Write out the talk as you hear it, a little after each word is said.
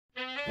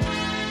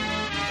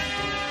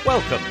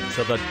Welcome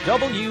to the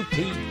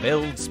WP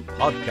Builds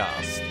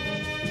podcast,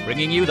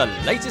 bringing you the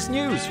latest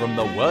news from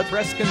the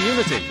WordPress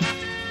community.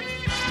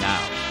 Now,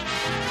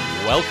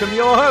 welcome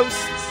your hosts,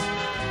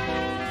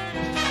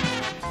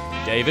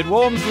 David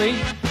Wormsley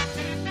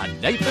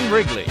and Nathan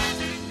Wrigley.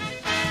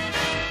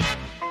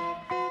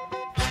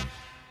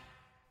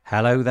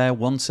 Hello there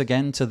once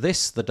again to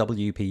this, the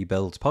WP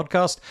Builds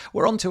podcast.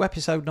 We're on to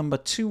episode number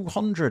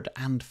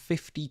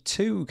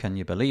 252, can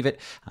you believe it?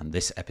 And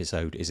this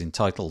episode is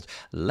entitled,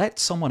 Let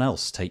Someone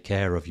Else Take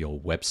Care of Your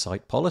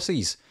Website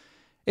Policies.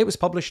 It was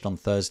published on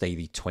Thursday,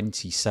 the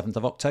 27th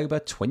of October,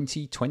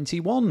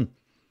 2021.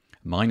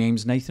 My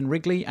name's Nathan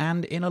Wrigley,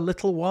 and in a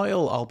little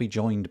while I'll be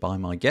joined by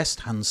my guest,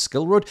 Hans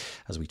Skilrud,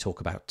 as we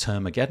talk about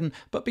Termageddon.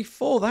 But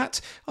before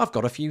that, I've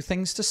got a few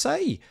things to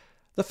say.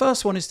 The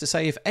first one is to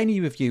say if any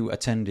of you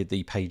attended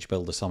the Page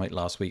Builder Summit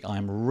last week, I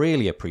am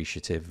really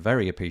appreciative,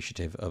 very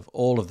appreciative of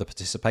all of the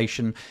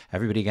participation,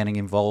 everybody getting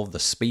involved, the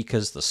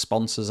speakers, the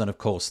sponsors, and of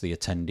course the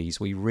attendees.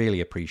 We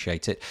really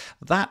appreciate it.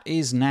 That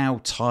is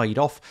now tied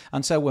off,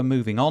 and so we're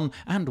moving on.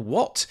 And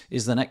what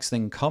is the next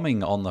thing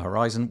coming on the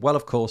horizon? Well,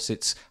 of course,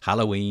 it's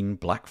Halloween,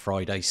 Black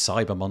Friday,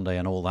 Cyber Monday,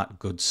 and all that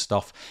good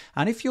stuff.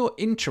 And if you're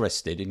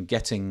interested in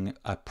getting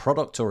a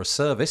product or a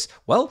service,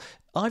 well,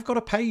 I've got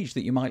a page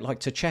that you might like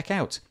to check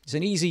out. It's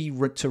an easy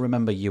to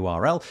remember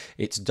URL.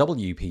 It's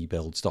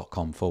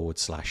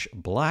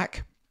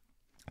wpbuilds.com/black.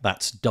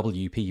 That's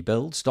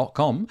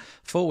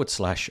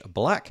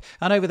wpbuilds.com/black.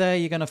 And over there,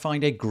 you're going to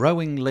find a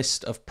growing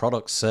list of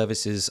products,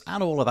 services,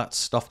 and all of that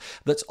stuff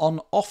that's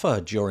on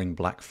offer during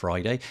Black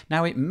Friday.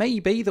 Now, it may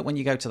be that when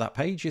you go to that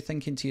page, you're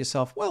thinking to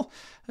yourself, well,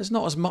 there's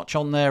not as much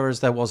on there as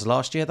there was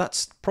last year.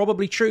 That's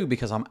probably true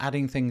because I'm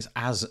adding things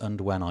as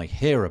and when I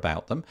hear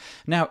about them.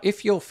 Now,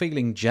 if you're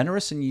feeling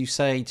generous and you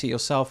say to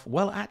yourself,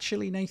 well,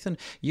 actually, Nathan,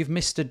 you've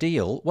missed a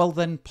deal, well,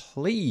 then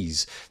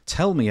please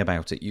tell me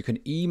about it. You can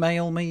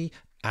email me,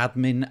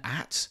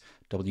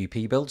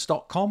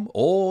 admin@wpbuilds.com,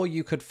 or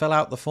you could fill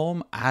out the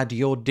form, add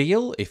your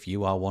deal if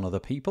you are one of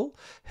the people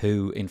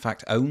who in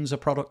fact owns a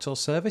product or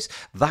service.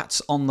 That's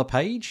on the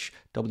page,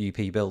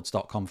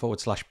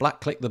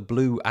 wpbuilds.com/black. Click the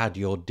blue add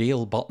your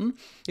deal button.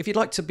 If you'd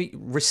like to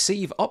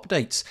receive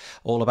updates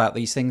all about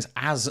these things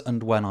as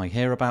and when I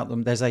hear about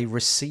them, there's a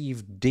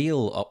receive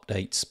deal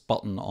updates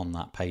button on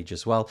that page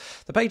as well.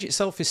 The page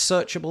itself is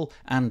searchable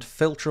and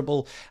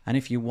filterable, and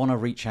if you want to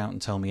reach out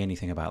and tell me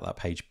anything about that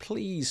page,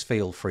 please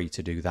feel free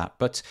to do that.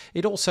 But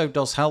it also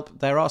does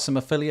help. There are some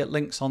affiliate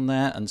links on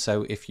there, and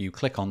so if you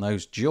click on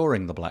those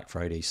during the Black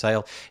Friday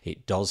sale,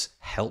 it does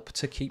help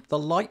to keep the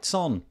lights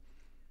on.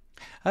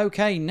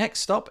 Okay,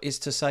 next up is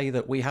to say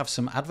that we have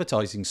some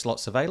advertising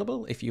slots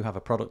available. If you have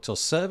a product or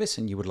service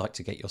and you would like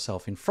to get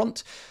yourself in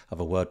front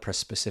of a WordPress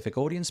specific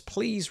audience,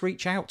 please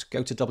reach out.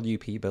 Go to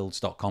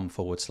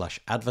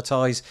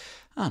wpbuilds.com/advertise,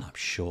 and I'm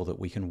sure that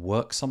we can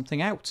work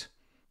something out.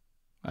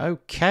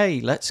 Okay,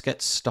 let's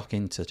get stuck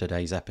into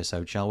today's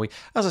episode, shall we?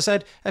 As I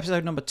said,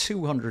 episode number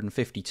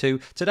 252.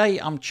 Today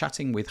I'm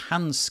chatting with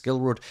Hans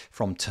Skilrud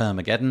from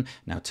Termageddon.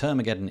 Now,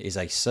 Termageddon is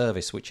a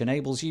service which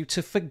enables you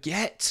to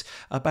forget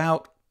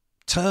about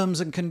terms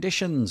and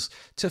conditions,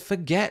 to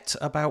forget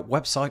about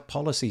website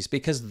policies,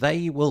 because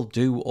they will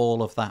do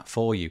all of that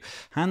for you.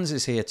 Hans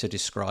is here to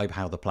describe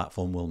how the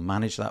platform will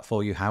manage that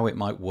for you, how it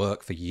might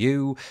work for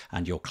you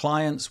and your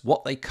clients,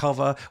 what they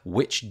cover,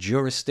 which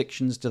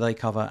jurisdictions do they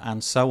cover,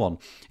 and so on.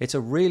 It's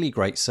a really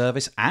great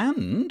service,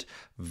 and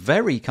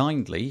very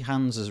kindly,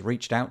 Hans has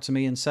reached out to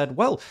me and said,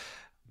 well,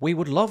 we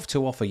would love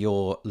to offer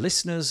your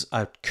listeners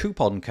a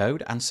coupon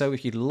code, and so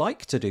if you'd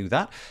like to do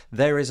that,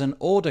 there is an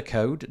order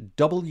code,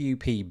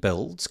 WP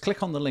Builds.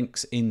 Click on the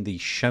links in the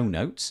show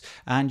notes,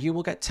 and you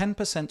will get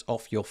 10%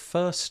 off your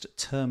first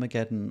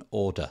Termageddon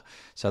order.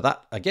 So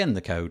that, again,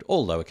 the code,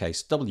 all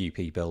lowercase,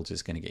 WP Builds,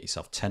 is going to get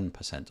yourself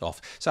 10%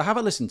 off. So have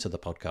a listen to the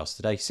podcast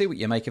today, see what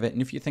you make of it,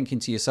 and if you're thinking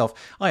to yourself,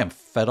 I am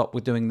fed up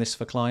with doing this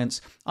for clients,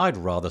 I'd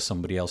rather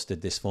somebody else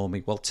did this for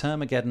me, well,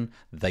 Termageddon,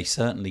 they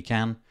certainly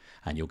can.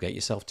 And you'll get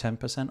yourself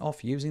 10%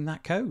 off using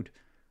that code.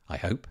 I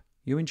hope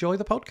you enjoy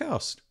the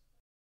podcast.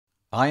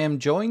 I am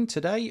joined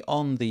today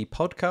on the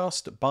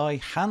podcast by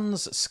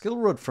Hans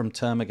Skilrud from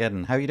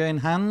Termageddon. How are you doing,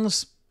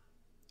 Hans?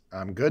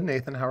 I'm good,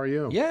 Nathan. How are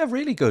you? Yeah,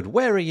 really good.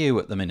 Where are you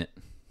at the minute?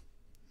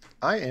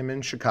 I am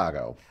in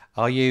Chicago.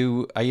 Are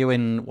you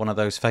in one of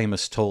those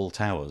famous tall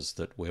towers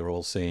that we're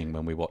all seeing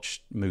when we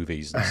watch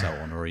movies and so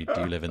on, or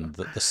do you live in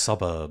the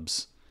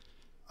suburbs?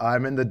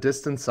 I'm in the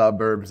distant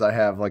suburbs. I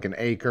have like an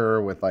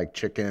acre with like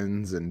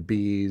chickens and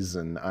bees,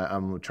 and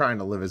I'm trying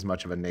to live as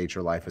much of a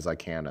nature life as I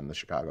can in the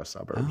Chicago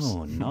suburbs.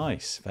 Oh,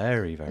 nice.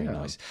 Very, very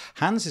nice.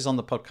 Hans is on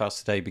the podcast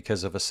today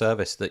because of a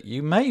service that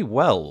you may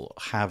well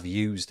have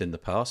used in the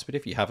past, but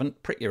if you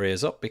haven't, prick your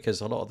ears up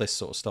because a lot of this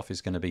sort of stuff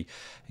is going to be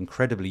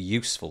incredibly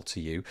useful to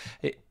you.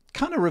 It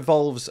kind of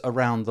revolves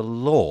around the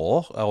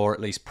law, or at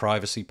least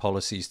privacy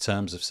policies,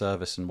 terms of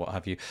service and what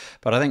have you.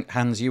 But I think,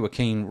 Hans, you were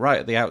keen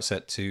right at the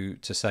outset to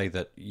say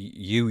that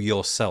you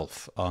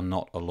yourself are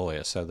not a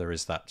lawyer, so there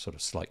is that sort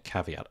of slight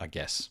caveat, I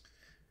guess.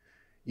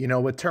 You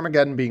know, with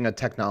Termageddon being a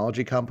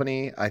technology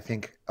company, I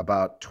think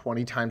about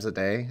 20 times a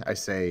day, I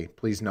say,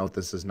 please note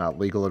this is not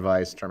legal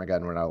advice.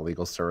 Termageddon, we're not a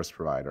legal service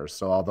provider.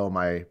 So although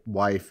my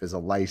wife is a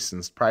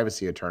licensed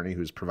privacy attorney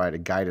who's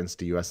provided guidance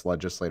to U.S.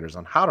 legislators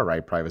on how to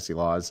write privacy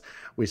laws,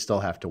 we still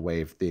have to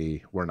wave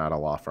the we're not a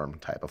law firm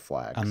type of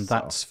flag. And So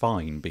that's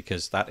fine,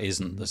 because that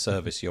isn't the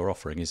service you're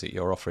offering, is it?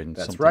 You're offering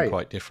that's something right.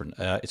 quite different.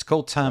 It's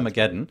called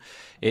Termageddon.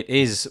 It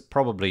is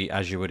probably,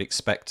 as you would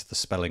expect the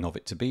spelling of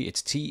it to be.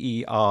 It's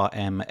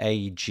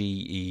TERMAGEDDON.com.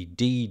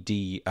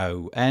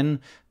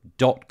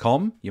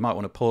 You might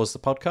want to pause the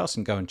podcast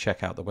and go and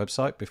check out the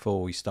website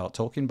before we start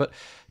talking. But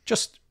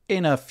just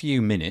in a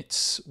few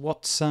minutes,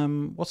 what's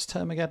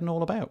Termageddon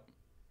all about?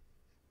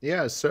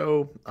 Yeah,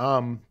 so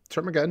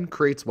Termageddon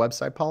creates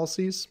website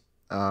policies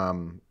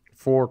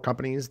for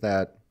companies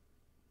that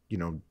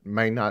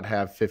may not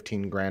have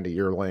 15 grand a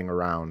year laying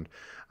around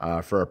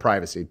for a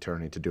privacy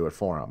attorney to do it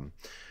for them.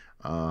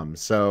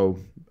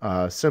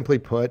 Simply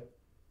put,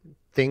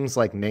 things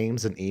like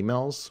names and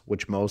emails,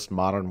 which most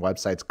modern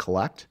websites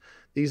collect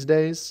these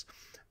days,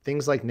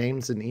 things like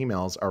names and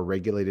emails are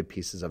regulated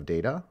pieces of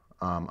data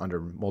under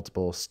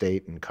multiple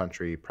state and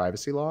country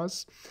privacy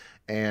laws.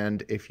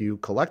 And if you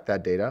collect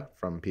that data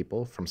from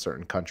people from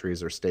certain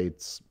countries or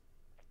states,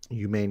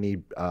 you may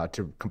need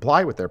to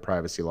comply with their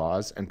privacy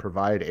laws and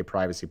provide a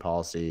privacy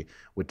policy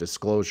with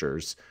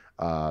disclosures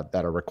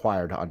that are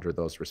required under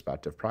those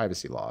respective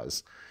privacy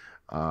laws.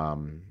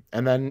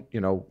 And then,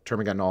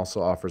 Termageddon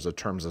also offers a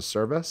terms of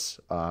service.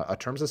 A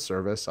terms of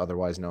service,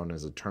 otherwise known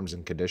as a terms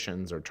and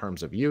conditions or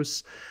terms of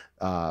use.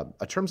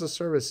 A terms of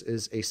service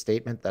is a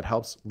statement that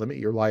helps limit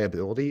your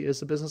liability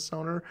as a business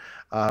owner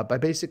by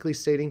basically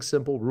stating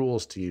simple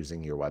rules to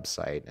using your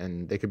website.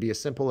 And they could be as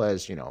simple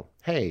as,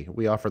 hey,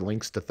 we offer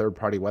links to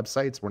third-party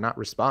websites. We're not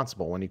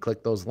responsible when you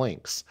click those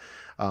links.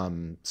 A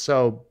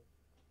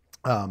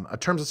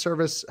terms of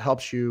service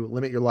helps you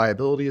limit your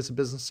liability as a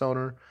business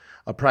owner.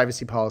 A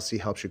privacy policy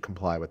helps you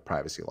comply with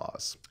privacy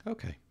laws.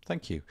 Okay,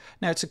 thank you.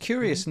 Now, it's a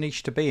curious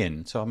niche to be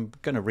in, so I'm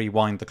going to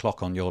rewind the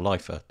clock on your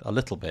life a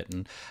little bit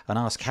and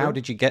ask, how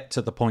did you get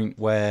to the point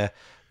where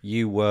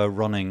you were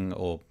running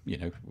or,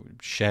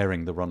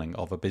 sharing the running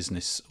of a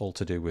business all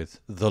to do with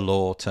the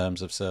law,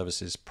 terms of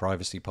services,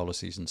 privacy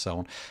policies, and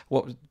so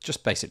on?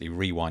 Just basically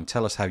rewind.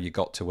 Tell us how you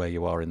got to where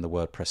you are in the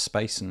WordPress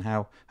space and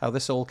how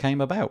this all came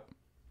about.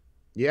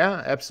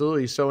 Yeah,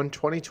 absolutely. So in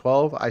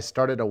 2012, I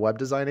started a web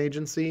design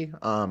agency.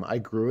 I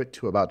grew it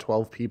to about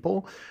 12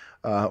 people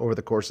over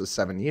the course of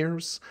 7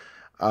 years.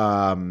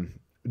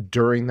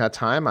 During that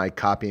time, I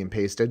copy and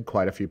pasted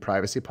quite a few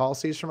privacy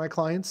policies for my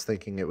clients,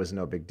 thinking it was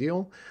no big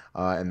deal.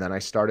 And then I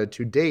started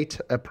to date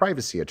a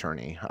privacy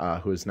attorney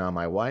who is now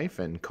my wife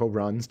and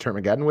co-runs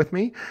Termageddon with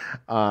me.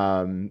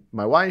 My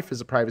wife is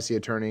a privacy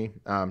attorney.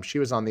 She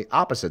was on the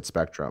opposite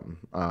spectrum.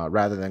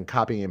 Rather than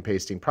copying and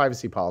pasting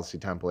privacy policy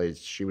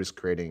templates, she was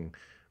creating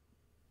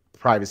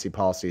privacy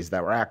policies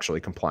that were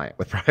actually compliant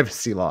with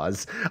privacy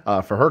laws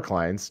for her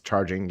clients,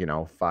 charging,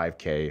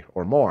 $5,000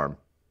 or more.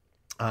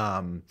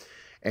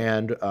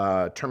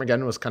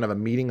 Termageddon was kind of a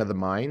meeting of the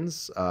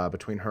minds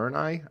between her and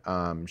I.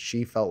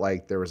 She felt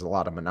like there was a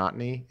lot of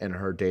monotony in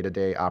her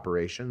day-to-day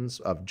operations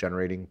of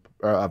generating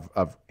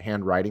of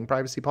handwriting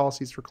privacy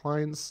policies for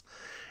clients.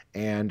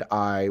 And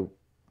I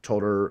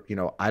told her,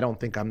 I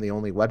don't think I'm the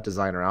only web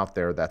designer out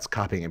there that's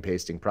copying and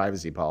pasting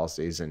privacy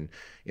policies. And,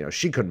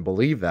 she couldn't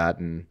believe that.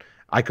 And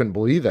I couldn't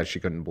believe that she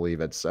couldn't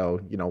believe it.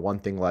 So, one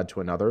thing led to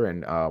another,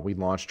 and we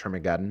launched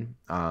Termageddon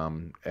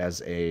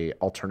as a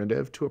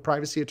alternative to a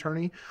privacy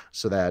attorney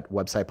so that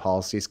website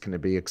policies can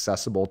be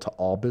accessible to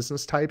all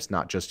business types,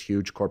 not just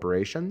huge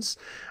corporations.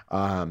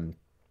 And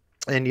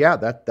yeah,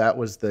 that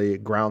was the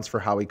grounds for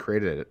how we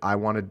created it. I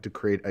wanted to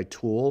create a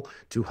tool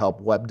to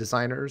help web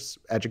designers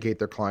educate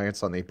their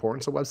clients on the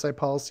importance of website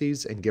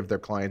policies and give their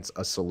clients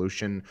a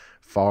solution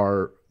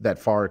that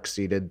far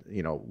exceeded,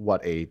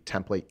 what a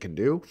template can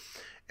do.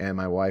 And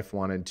my wife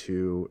wanted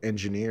to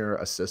engineer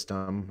a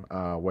system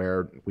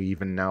where we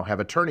even now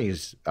have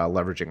attorneys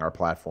leveraging our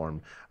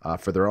platform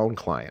for their own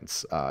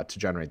clients to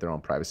generate their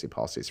own privacy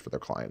policies for their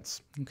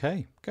clients.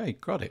 Okay,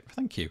 got it.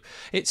 Thank you.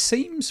 It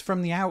seems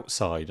from the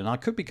outside, and I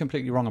could be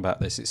completely wrong about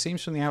this, it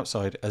seems from the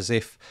outside as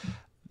if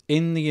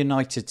in the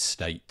United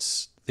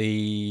States,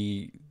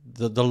 the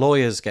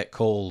lawyers get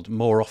called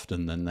more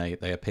often than they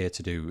appear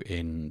to do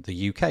in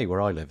the UK, where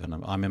I live, and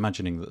I'm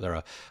imagining that there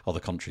are other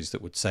countries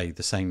that would say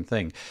the same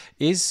thing.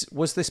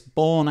 Was this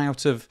born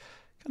out of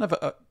kind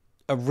of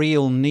a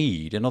real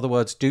need? In other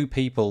words, do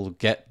people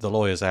get the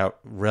lawyers out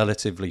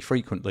relatively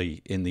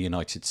frequently in the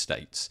United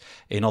States?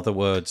 In other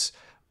words,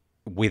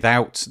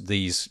 without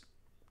these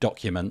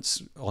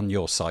documents on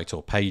your site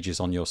or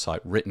pages on your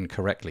site written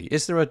correctly,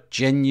 is there a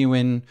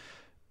genuine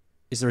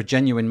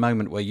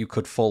moment where you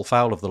could fall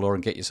foul of the law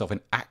and get yourself in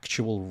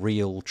actual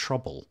real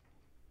trouble?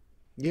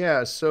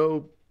 Yeah,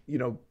 so,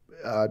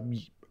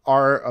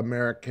 are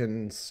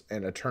Americans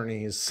and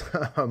attorneys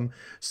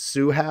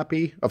sue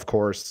happy? Of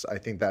course, I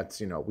think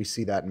that's, we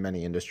see that in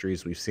many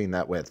industries. We've seen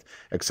that with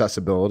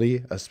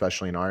accessibility,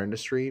 especially in our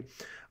industry.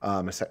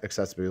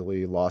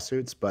 accessibility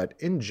lawsuits. But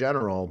in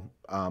general,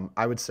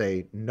 I would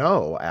say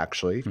no,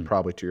 actually,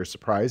 probably to your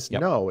surprise.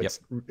 No,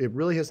 it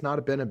really has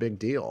not been a big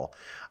deal.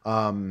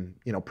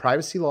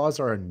 Privacy laws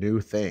are a new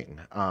thing.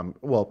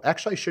 Well,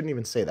 actually, I shouldn't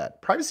even say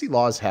that. Privacy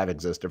laws have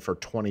existed for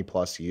 20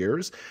 plus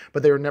years,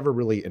 but they were never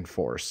really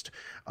enforced.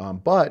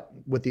 But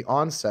with the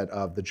onset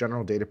of the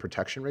General Data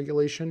Protection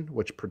Regulation,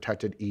 which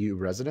protected EU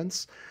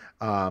residents,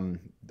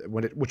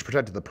 which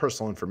protected the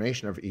personal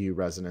information of EU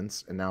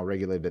residents and now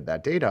regulated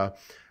that data,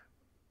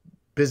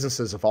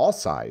 businesses of all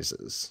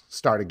sizes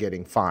started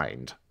getting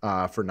fined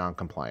for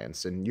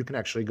noncompliance. And you can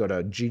actually go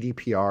to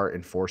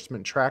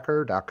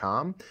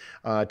gdprenforcementtracker.com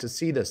to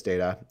see this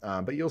data.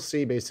 But you'll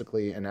see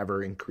basically an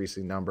ever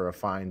increasing number of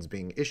fines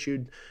being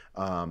issued.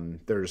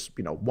 There's,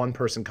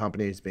 one-person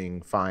companies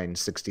being fined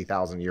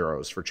 60,000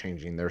 euros for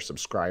changing their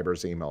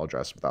subscribers' email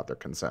address without their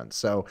consent.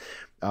 So,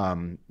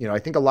 I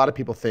think a lot of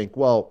people think,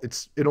 well,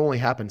 it only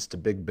happens to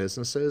big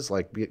businesses,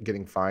 like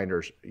getting fined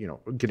or,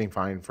 getting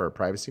fined for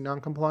privacy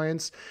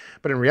noncompliance.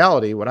 But in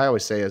reality, what I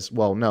always say is,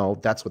 well, no,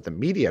 that's what the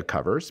media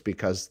covers,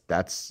 because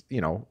that's,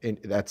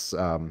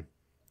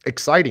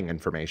 exciting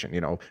information.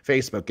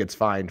 Facebook gets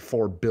fined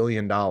 $4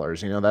 billion.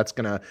 That's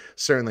going to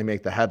certainly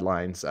make the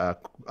headlines a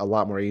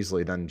lot more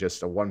easily than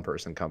just a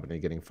one-person company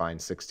getting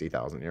fined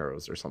 60,000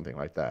 euros or something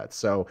like that.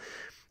 So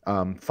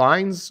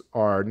fines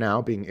are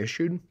now being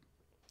issued,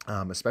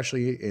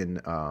 especially in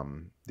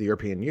the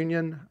European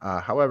Union.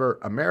 However,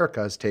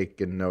 America has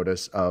taken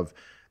notice of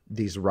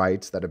these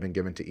rights that have been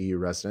given to EU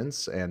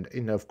residents. And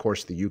of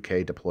course, the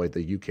UK deployed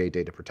the UK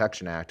Data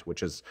Protection Act,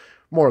 which is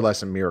more or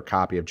less a mirror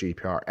copy of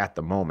GDPR at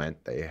the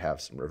moment. They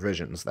have some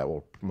revisions that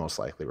will most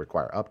likely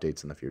require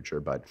updates in the future.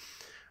 But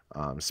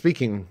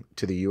speaking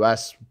to the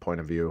US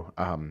point of view,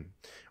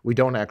 we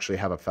don't actually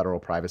have a federal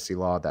privacy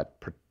law that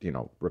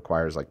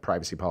requires like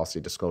privacy policy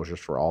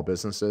disclosures for all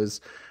businesses.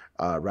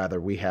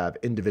 Rather, we have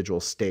individual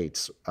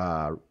states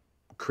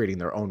creating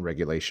their own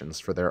regulations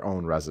for their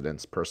own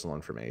residents' personal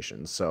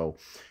information. So,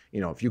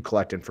 if you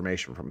collect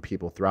information from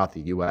people throughout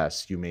the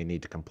U.S., you may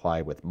need to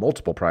comply with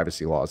multiple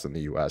privacy laws in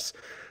the U.S.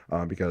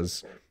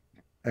 Because,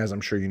 as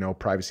I'm sure you know,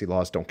 privacy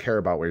laws don't care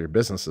about where your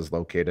business is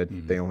located.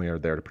 Mm-hmm. They only are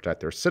there to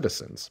protect their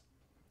citizens.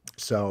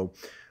 So,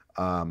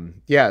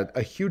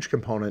 a huge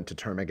component to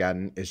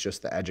Termageddon is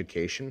just the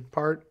education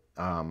part.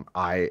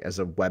 I, as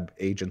a web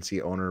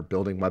agency owner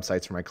building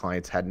websites for my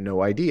clients, had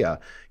no idea,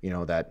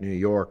 that New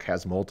York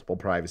has multiple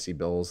privacy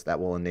bills that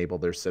will enable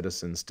their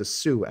citizens to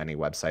sue any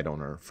website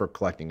owner for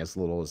collecting as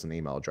little as an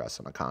email address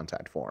on a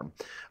contact form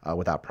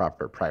without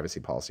proper privacy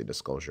policy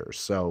disclosures.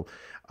 So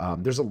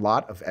there's a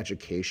lot of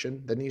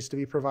education that needs to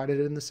be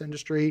provided in this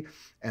industry,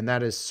 and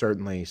that is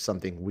certainly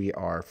something we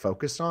are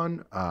focused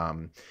on.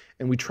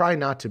 And we try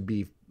not to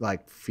be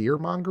like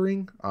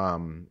fear-mongering.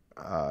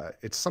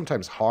 It's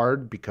sometimes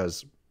hard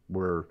because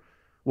when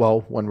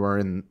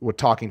we're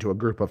talking to a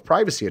group of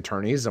privacy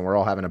attorneys and we're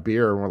all having a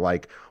beer and we're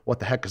like, what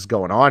the heck is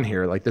going on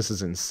here? Like, this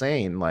is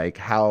insane. Like,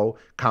 how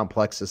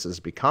complex this is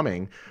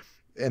becoming.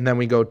 And then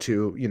we go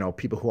to,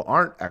 people who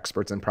aren't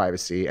experts in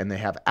privacy and they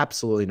have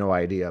absolutely no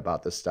idea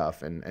about this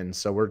stuff. And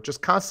so we're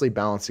just constantly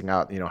balancing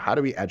out, how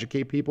do we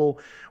educate people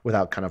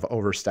without kind of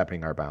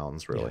overstepping our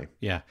bounds, really?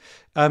 Yeah.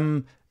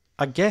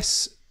 I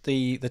guess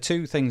the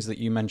two things that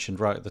you mentioned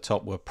right at the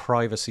top were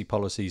privacy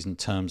policies and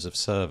terms of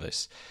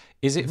service.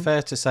 Is it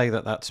fair to say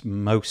that that's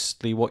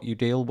mostly what you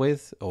deal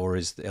with, or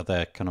are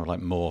there kind of like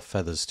more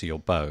feathers to your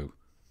bow?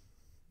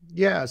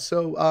 Yeah,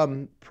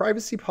 so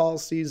privacy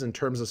policies and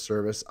terms of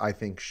service, I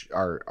think,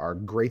 are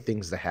great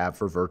things to have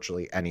for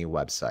virtually any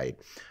website.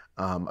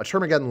 A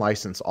Termageddon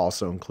license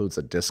also includes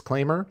a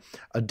disclaimer.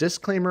 A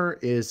disclaimer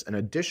is an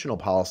additional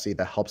policy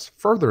that helps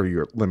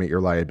further limit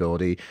your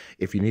liability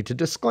if you need to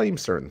disclaim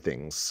certain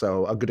things.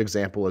 So a good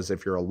example is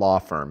if you're a law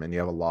firm and you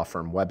have a law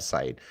firm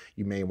website,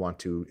 you may want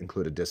to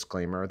include a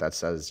disclaimer that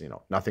says,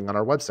 nothing on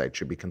our website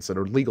should be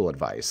considered legal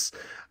advice.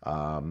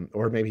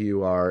 Or maybe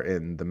you are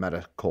in the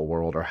medical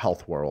world or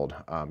health world.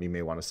 You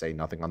may want to say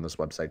nothing on this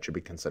website should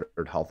be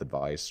considered health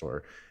advice,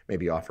 or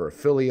maybe offer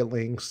affiliate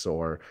links,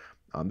 or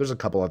there's a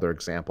couple other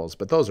examples,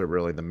 but those are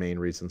really the main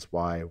reasons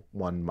why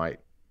one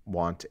might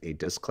want a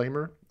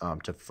disclaimer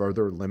to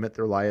further limit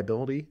their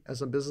liability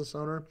as a business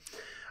owner.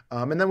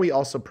 And then we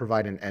also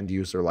provide an end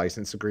user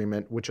license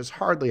agreement, which is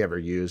hardly ever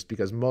used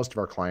because most of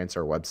our clients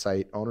are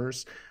website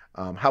owners.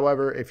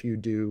 However, if you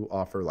do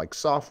offer like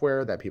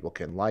software that people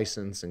can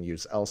license and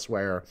use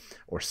elsewhere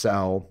or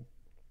sell,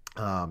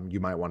 you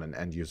might want an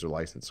end user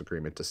license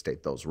agreement to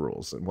state those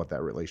rules and what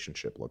that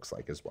relationship looks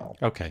like as well.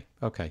 Okay,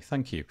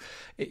 thank you.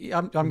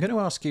 I'm going to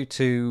ask you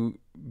to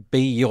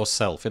be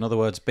yourself. In other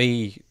words,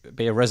 be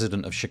a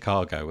resident of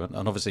Chicago,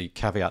 and obviously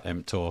caveat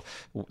emptor,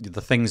 the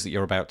things that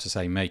you're about to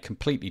say may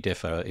completely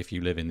differ if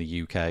you live in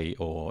the UK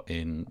or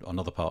in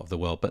another part of the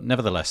world. But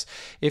nevertheless,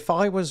 if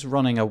I was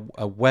running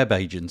a web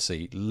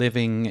agency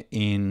living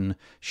in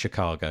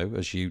Chicago,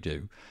 as you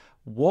do,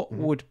 what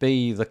would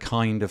be the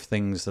kind of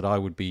things that I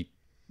would be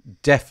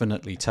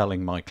definitely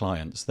telling my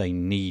clients they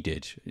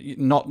needed,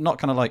 not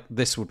kind of like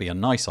this would be a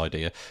nice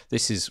idea.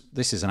 This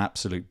is an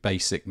absolute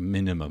basic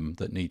minimum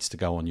that needs to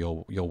go on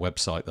your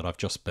website that I've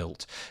just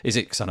built. Is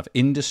it kind of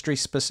industry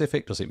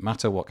specific? Does it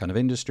matter what kind of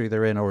industry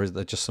they're in, or is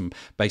there just some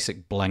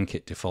basic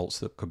blanket defaults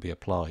that could be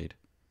applied?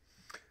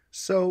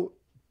 So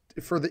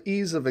for the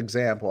ease of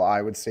example,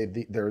 I would say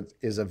there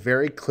is a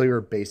very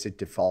clear basic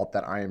default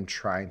that I am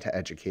trying to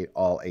educate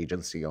all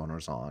agency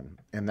owners on.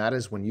 And that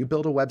is when you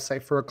build a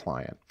website for a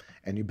client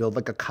and you build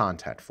like a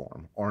contact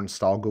form or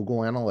install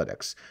Google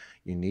Analytics,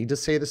 you need to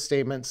say the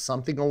statement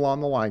something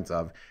along the lines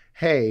of,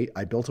 hey,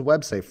 I built a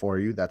website for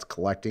you that's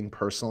collecting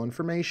personal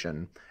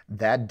information.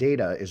 That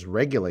data is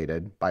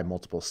regulated by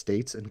multiple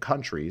states and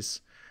countries.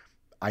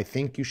 I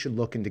think you should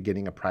look into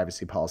getting a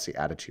privacy policy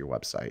added to your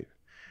website.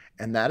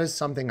 And that is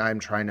something I'm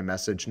trying to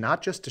message,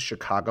 not just to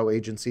Chicago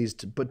agencies,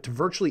 but to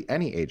virtually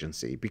any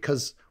agency,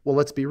 because, well,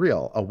 let's be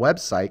real, a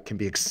website can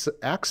be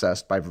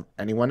accessed by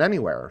anyone,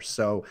 anywhere.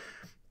 So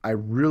I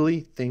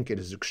really think it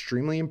is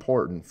extremely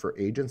important for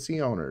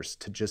agency owners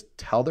to just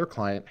tell their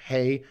client,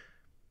 hey,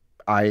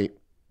 I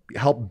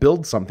help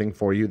build something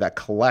for you that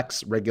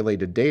collects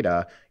regulated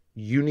data.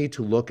 You need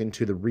to look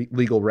into the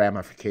legal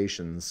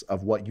ramifications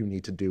of what you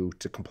need to do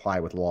to comply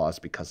with laws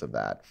because of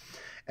that.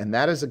 And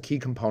that is a key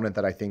component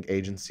that I think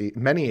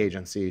many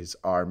agencies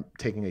are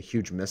taking a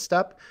huge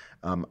misstep.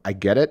 I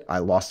get it. I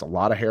lost a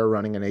lot of hair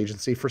running an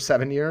agency for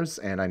 7 years,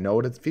 and I know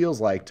what it feels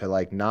like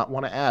to not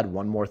want to add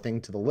one more thing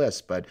to the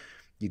list, but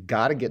you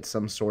got to get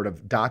some sort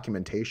of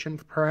documentation,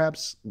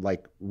 perhaps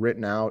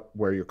written out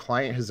where your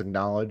client has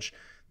acknowledged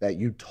that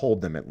you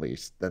told them at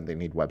least that they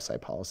need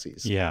website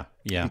policies. Yeah.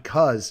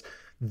 Because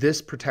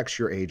this protects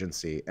your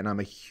agency. And I'm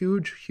a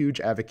huge,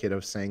 huge advocate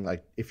of saying,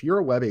 if you're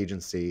a web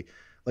agency,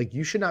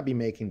 you should not be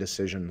making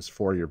decisions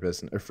for your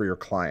business or for your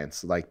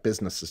clients,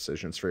 business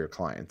decisions for your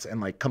clients.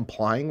 And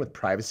complying with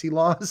privacy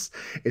laws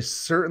is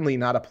certainly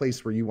not a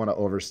place where you want to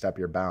overstep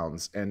your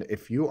bounds. And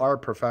if you are a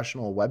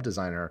professional web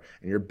designer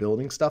and you're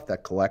building stuff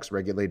that collects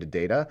regulated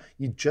data,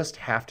 you just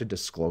have to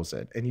disclose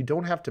it. And you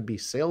don't have to be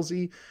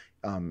salesy.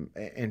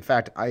 In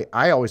fact,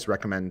 I always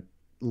recommend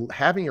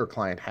having your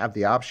client have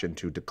the option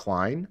to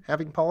decline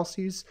having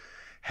policies,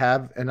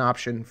 have an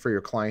option for your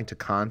client to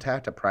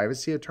contact a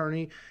privacy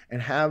attorney, and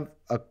have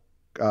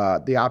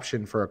the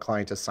option for a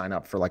client to sign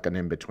up for an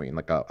in-between,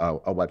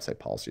 a website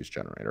policies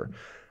generator,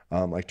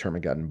 like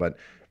Termageddon. But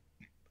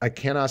I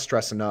cannot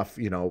stress enough,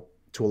 to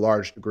a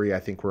large degree, I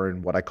think we're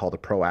in what I call the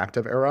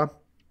proactive era.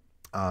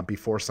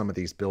 Before some of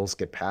these bills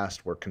get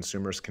passed where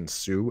consumers can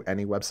sue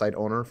any website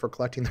owner for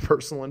collecting the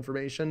personal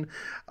information.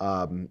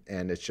 And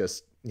it's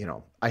just,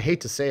 I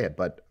hate to say it,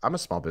 but I'm a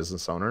small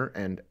business owner,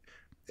 and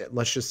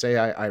let's just say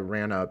I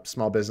ran a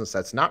small business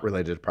that's not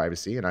related to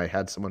privacy, and I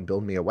had someone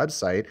build me a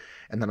website,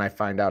 and then I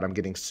find out I'm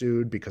getting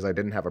sued because I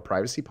didn't have a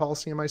privacy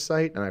policy on my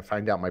site, and I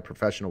find out my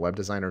professional web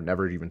designer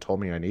never even told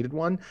me I needed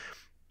one.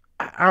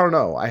 I don't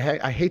know. I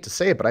hate to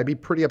say it, but I'd be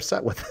pretty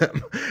upset with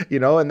them,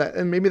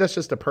 and maybe that's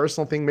just a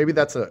personal thing. Maybe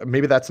that's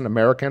an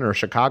American or a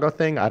Chicago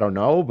thing. I don't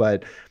know,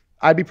 but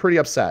I'd be pretty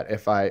upset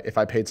if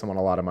I paid someone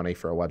a lot of money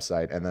for a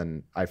website and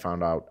then I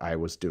found out I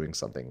was doing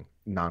something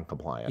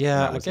non-compliant.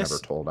 Yeah, and I was never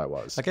told I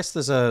was. I guess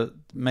there's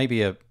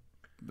maybe a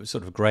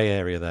sort of grey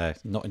area there.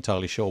 Not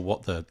entirely sure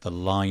what the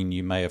line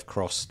you may have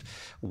crossed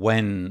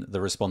when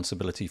the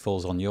responsibility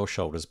falls on your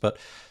shoulders, but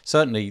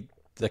certainly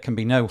there can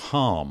be no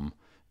harm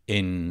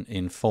in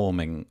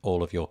informing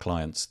all of your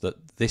clients that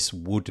this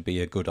would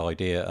be a good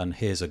idea and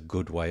here's a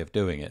good way of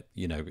doing it.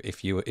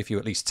 If you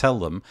at least tell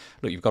them,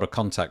 look, you've got a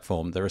contact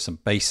form, there are some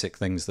basic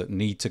things that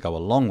need to go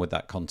along with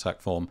that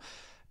contact form.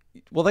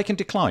 Well, they can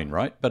decline,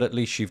 right? But at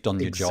least you've done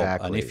your job.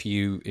 And if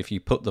you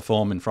put the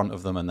form in front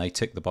of them and they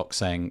tick the box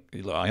saying,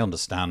 look, I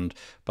understand,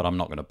 but I'm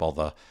not going to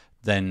bother,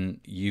 then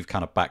you've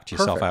kind of backed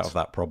yourself out of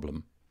that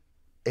problem.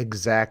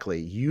 Exactly.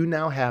 You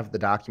now have the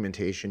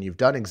documentation. You've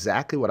done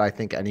exactly what I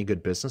think any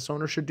good business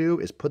owner should do,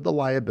 is put the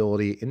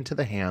liability into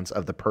the hands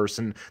of the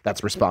person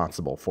that's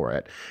responsible for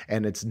it.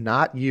 And it's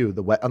not you,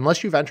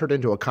 unless you've entered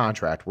into a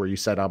contract where you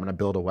said, I'm going to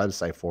build a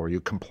website for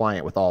you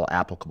compliant with all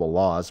applicable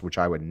laws, which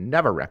I would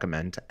never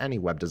recommend to any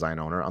web design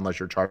owner unless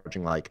you're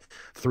charging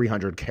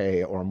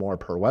 $300K or more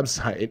per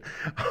website.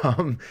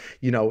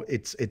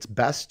 It's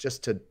best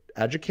just to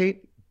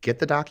educate, get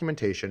the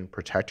documentation,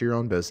 protect your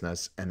own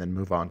business, and then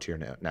move on to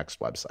your next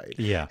website.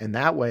 Yeah. And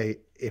that way,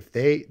 if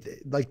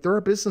they're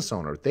a business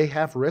owner, they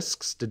have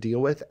risks to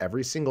deal with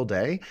every single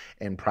day,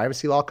 and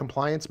privacy law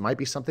compliance might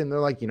be something they're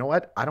like, you know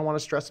what? I don't want to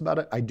stress about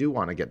it. I do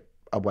want to get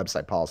a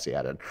website policy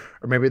added.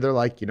 Or maybe they're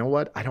like, you know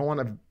what? I don't want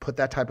to put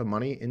that type of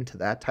money into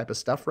that type of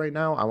stuff right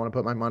now. I want to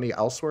put my money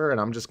elsewhere, and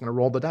I'm just going to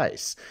roll the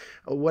dice.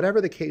 Whatever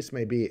the case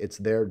may be, it's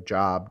their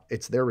job.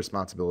 It's their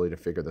responsibility to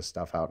figure this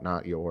stuff out,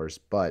 not yours.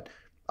 But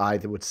I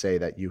would say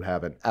that you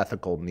have an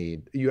ethical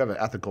need, you have an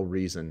ethical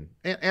reason,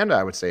 and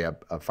I would say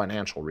a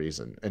financial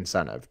reason,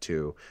 incentive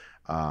to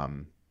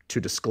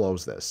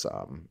disclose this.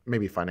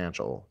 Maybe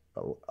financial,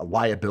 a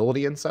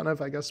liability incentive,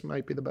 I guess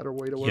might be the better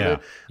way to word it.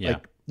 Yeah.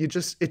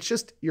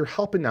 You're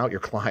helping out your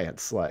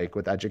clients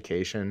with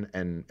education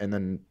and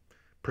then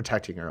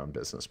protecting your own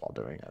business while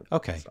doing it.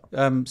 Okay.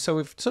 So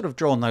we've sort of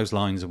drawn those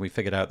lines and we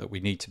figured out that we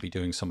need to be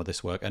doing some of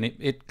this work. And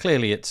it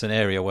clearly it's an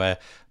area where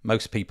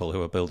most people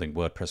who are building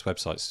WordPress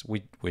websites,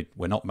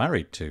 we're not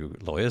married to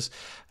lawyers,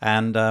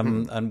 and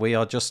we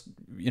are just,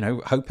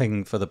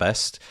 hoping for the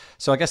best.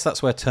 So I guess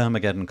that's where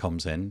Termageddon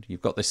comes in.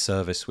 You've got this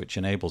service which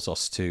enables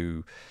us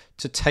to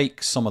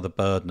take some of the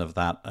burden of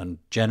that and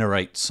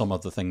generate some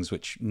of the things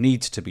which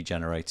need to be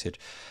generated.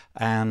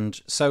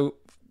 And so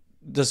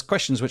there's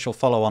questions which will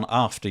follow on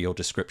after your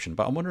description,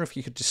 but I wonder if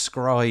you could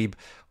describe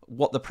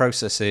what the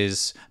process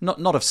is, not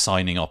of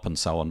signing up and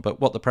so on,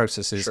 but what the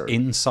process is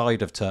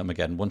inside of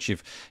Termageddon once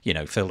you've,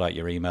 filled out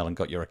your email and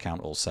got your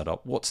account all set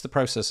up. What's the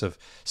process of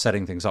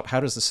setting things up? How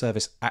does the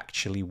service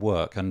actually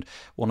work? And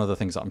one of the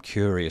things that I'm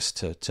curious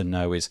to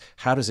know is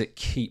how does it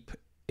keep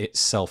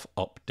itself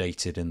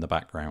updated in the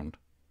background?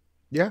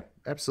 Yeah,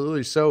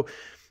 absolutely. So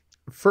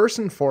first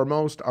and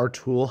foremost, our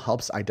tool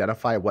helps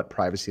identify what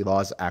privacy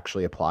laws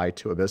actually apply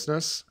to a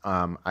business.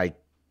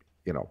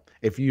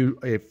 If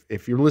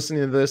you're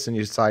listening to this and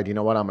you decide, I'm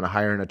going to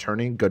hire an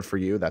attorney, good for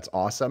you. That's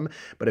awesome.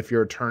 But if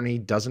your attorney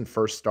doesn't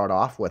first start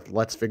off with,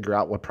 let's figure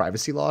out what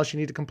privacy laws you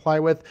need to comply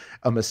with,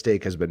 a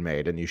mistake has been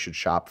made and you should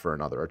shop for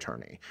another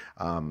attorney.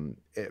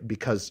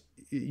 Because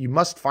you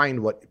must find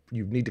what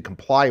you need to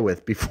comply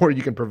with before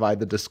you can provide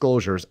the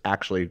disclosures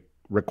actually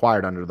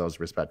required under those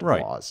respective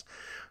laws.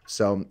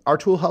 So our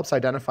tool helps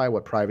identify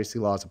what privacy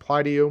laws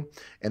apply to you,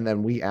 and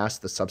then we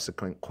ask the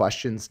subsequent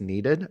questions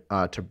needed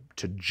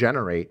to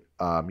generate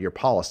your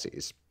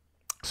policies.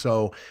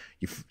 So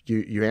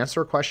you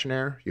answer a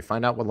questionnaire, you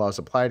find out what laws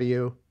apply to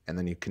you, and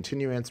then you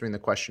continue answering the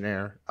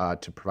questionnaire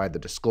to provide the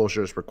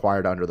disclosures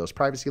required under those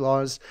privacy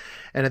laws.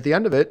 And at the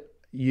end of it,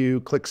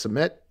 you click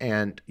submit,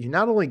 and you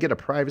not only get a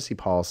privacy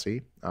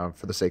policy,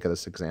 for the sake of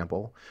this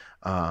example,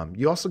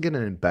 you also get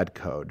an embed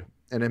code.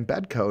 An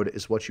embed code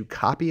is what you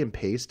copy and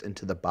paste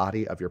into the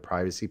body of your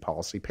privacy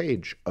policy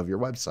page of your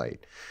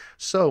website.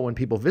 So when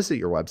people visit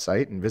your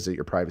website and visit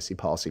your privacy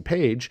policy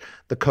page,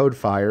 the code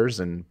fires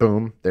and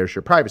boom, there's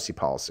your privacy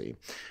policy.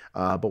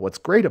 But what's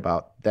great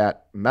about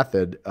that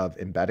method of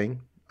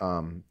embedding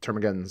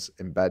Termageddon's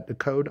embed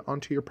code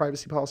onto your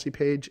privacy policy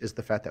page is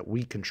the fact that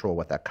we control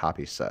what that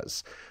copy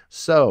says.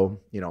 So,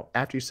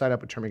 after you sign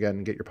up with Termageddon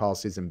and get your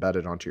policies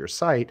embedded onto your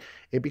site,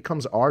 it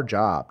becomes our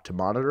job to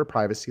monitor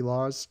privacy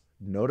laws,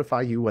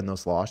 notify you when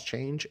those laws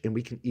change, and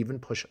we can even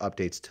push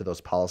updates to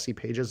those policy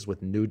pages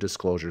with new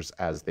disclosures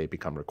as they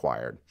become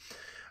required.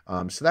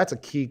 So that's a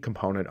key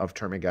component of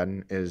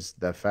Termageddon, is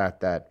the fact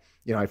that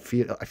I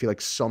feel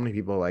like so many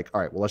people are like,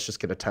 all right, well, let's just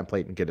get a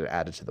template and get it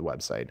added to the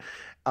website.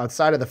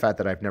 Outside of the fact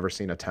that I've never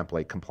seen a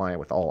template compliant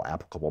with all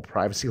applicable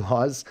privacy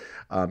laws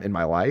in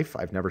my life,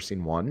 I've never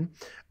seen one.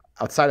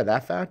 Outside of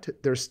that fact,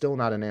 there's still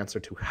not an answer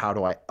to how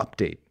do I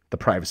update the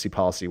privacy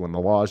policy when the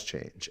laws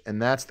change.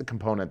 And that's the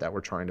component that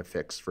we're trying to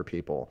fix for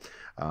people.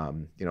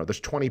 There's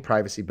 20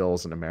 privacy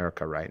bills in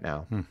America right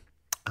now.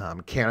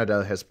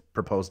 Canada has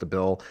proposed a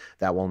bill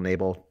that will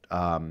enable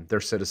their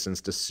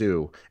citizens to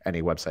sue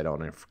any website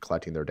owner for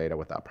collecting their data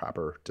without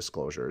proper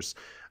disclosures.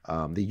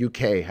 The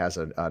UK has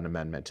an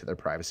amendment to their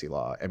privacy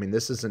law. I mean,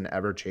 this is an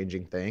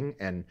ever-changing thing.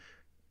 And,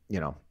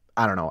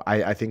 I don't know.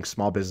 I think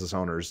small business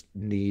owners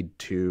need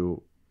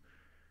to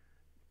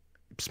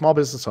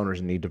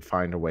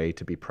find a way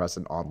to be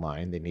present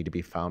online. They need to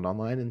be found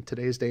online in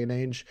today's day and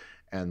age.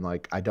 And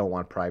I don't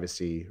want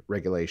privacy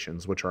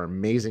regulations, which are an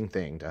amazing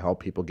thing to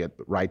help people get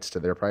rights to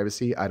their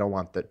privacy. I don't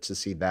want to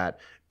see that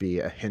be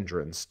a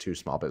hindrance to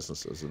small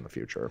businesses in the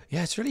future.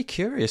 Yeah, it's really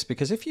curious,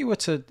 because if you were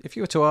to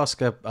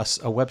ask a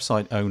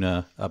website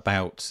owner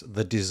about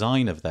the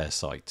design of their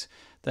site,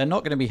 they're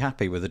not going to be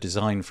happy with the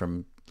design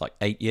from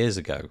 8 years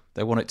ago.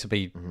 They want it to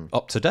be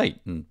up to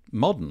date and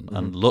modern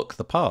and look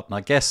the part. And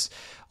I guess,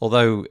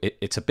 although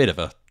it's a bit of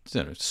a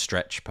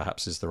stretch,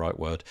 perhaps is the right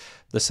word,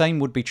 the same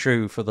would be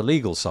true for the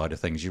legal side of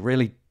things. You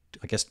really,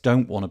 I guess,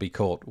 don't want to be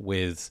caught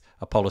with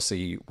a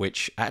policy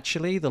which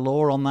actually the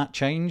law on that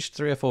changed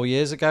 3 or 4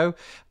 years ago.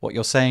 What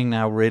you're saying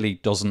now really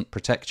doesn't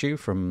protect you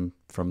from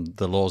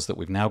the laws that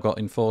we've now got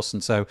in force.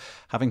 And so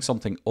having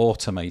something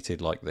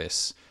automated like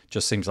this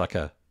just seems like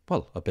a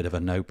bit of a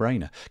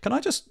no-brainer. Can I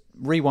just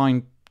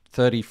rewind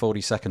 30,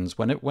 40 seconds,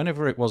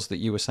 whenever it was that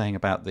you were saying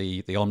about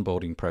the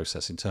onboarding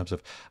process in terms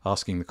of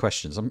asking the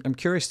questions? I'm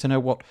curious to know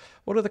what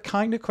are the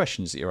kind of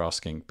questions that you're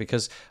asking,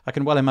 because I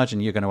can well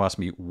imagine you're going to ask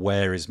me,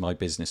 where is my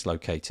business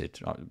located?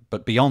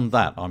 But beyond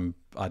that,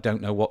 I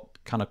don't know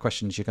what kind of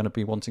questions you're going to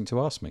be wanting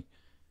to ask me.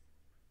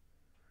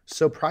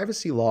 So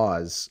privacy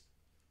laws,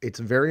 it's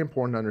very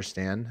important to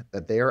understand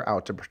that they are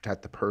out to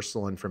protect the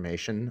personal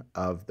information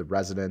of the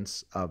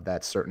residents of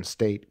that certain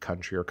state,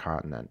 country, or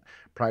continent.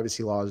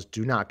 Privacy laws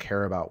do not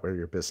care about where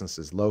your business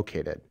is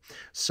located.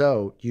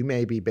 So you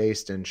may be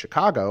based in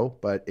Chicago,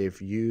 but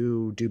if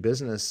you do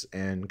business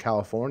in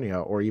California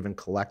or even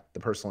collect the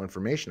personal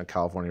information of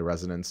California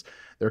residents,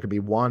 there could be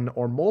one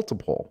or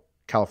multiple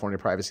California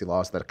privacy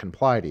laws that can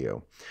apply to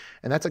you.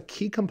 And that's a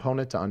key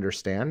component to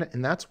understand.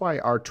 And that's why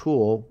our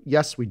tool,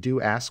 yes, we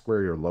do ask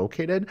where you're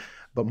located,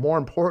 but more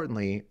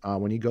importantly,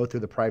 when you go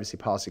through the privacy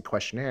policy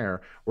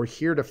questionnaire, we're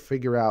here to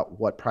figure out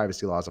what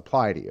privacy laws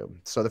apply to you.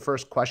 So the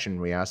first question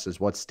we ask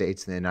is, what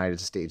states in the United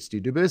States do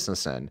you do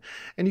business in?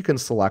 And you can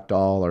select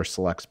all or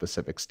select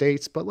specific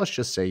states, but let's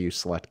just say you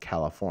select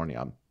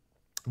California.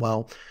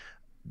 Well,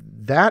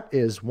 that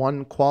is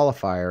one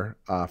qualifier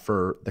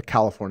for the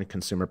California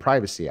Consumer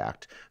Privacy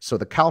Act. So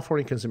the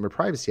California Consumer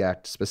Privacy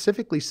Act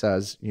specifically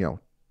says,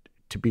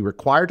 to be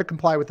required to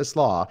comply with this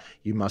law,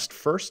 you must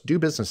first do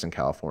business in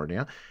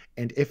California.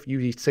 And if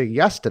you say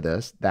yes to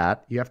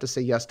that you have to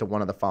say yes to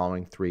one of the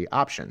following three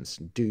options.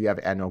 Do you have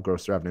annual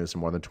gross revenues of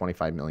more than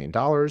 $25 million?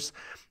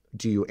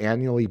 Do you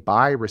annually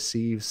buy,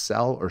 receive,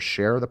 sell, or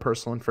share the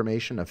personal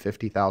information of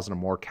 50,000 or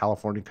more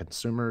California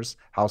consumers,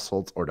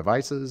 households, or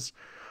devices?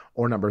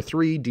 Or number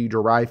three, do you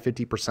derive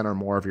 50% or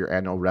more of your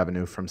annual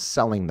revenue from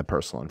selling the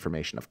personal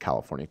information of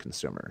California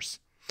consumers?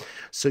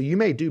 So you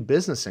may do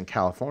business in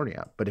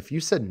California, but if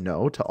you said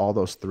no to all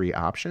those three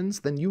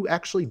options, then you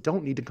actually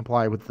don't need to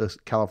comply with the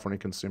California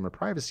Consumer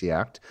Privacy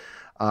Act.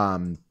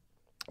 And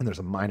there's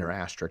a minor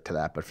asterisk to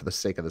that, but for the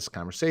sake of this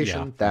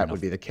conversation, that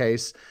would be the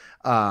case.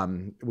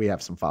 We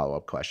have some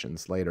follow-up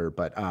questions later,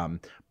 but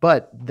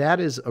that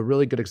is a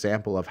really good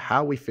example of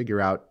how we figure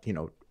out,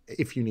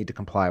 if you need to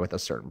comply with a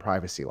certain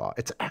privacy law.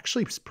 It's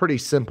actually pretty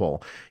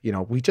simple.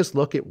 We just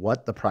look at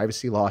what the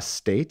privacy law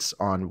states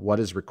on what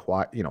is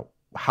required,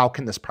 how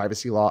can this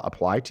privacy law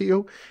apply to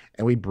you?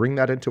 And we bring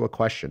that into a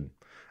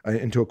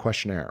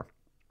questionnaire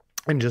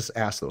and just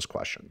ask those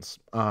questions.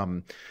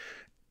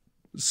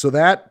 So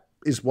that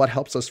is what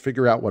helps us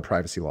figure out what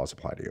privacy laws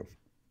apply to you.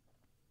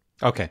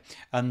 Okay.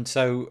 And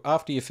so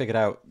after you figured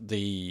out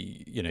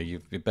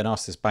you've been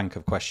asked this bank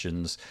of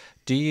questions,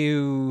 do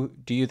you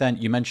then,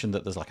 you mentioned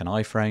that there's like an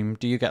iframe.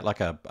 Do you get like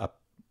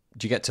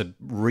do you get to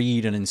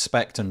read and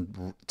inspect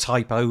and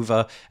type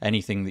over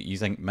anything that you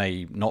think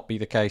may not be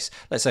the case?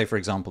 Let's say, for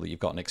example, that you've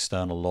got an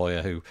external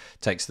lawyer who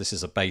takes this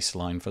as a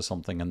baseline for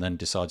something and then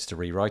decides to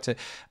rewrite it.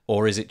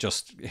 Or is it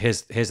just,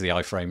 here's the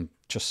iframe,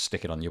 just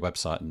stick it on your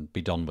website and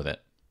be done with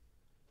it?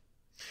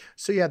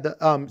 So yeah,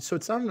 so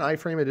it's not an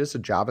iframe; it is a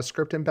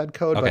JavaScript embed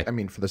code. Okay. But I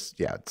mean, for this,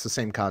 it's the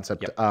same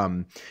concept.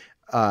 Yep.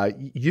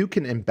 You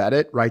can embed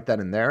it right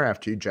then and there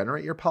after you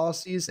generate your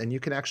policies, and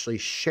you can actually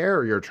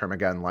share your term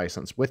again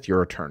license with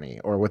your attorney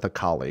or with a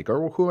colleague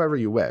or whoever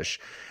you wish,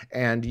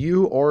 and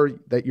you or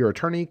that your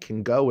attorney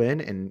can go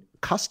in and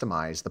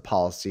customize the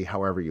policy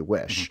however you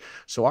wish. Mm-hmm.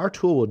 So our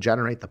tool will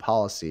generate the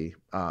policy.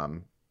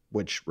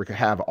 Which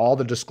have all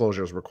the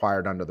disclosures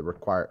required under the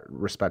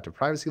respective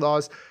privacy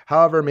laws.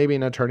 However, maybe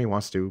an attorney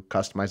wants to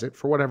customize it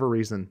for whatever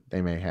reason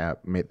they may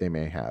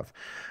have.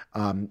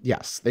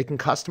 Yes, they can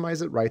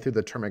customize it right through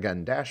the Term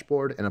Again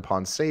dashboard, and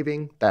upon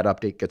saving, that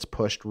update gets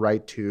pushed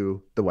right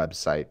to the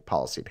website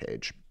policy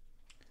page.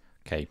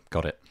 Okay,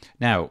 got it.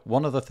 Now,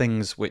 one of the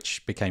things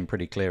which became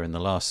pretty clear in the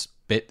last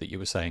bit that you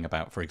were saying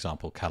about, for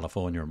example,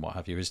 California and what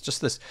have you, is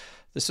just this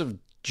sort of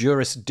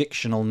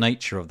jurisdictional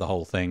nature of the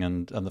whole thing,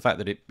 and the fact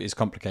that it is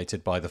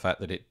complicated by the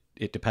fact that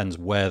it depends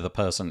where the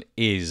person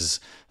is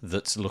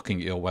that's looking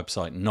at your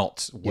website,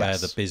 not where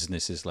the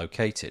business is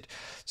located.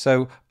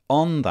 So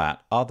on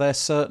that, are there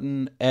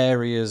certain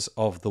areas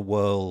of the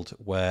world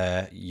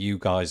where you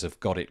guys have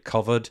got it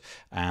covered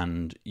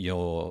and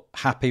you're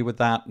happy with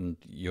that and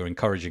you're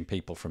encouraging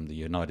people from the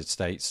United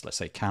States, let's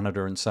say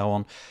Canada and so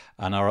on?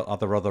 And are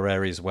there other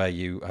areas where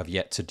you have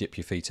yet to dip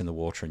your feet in the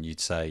water and you'd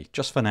say,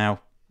 just for now,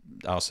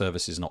 our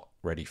service is not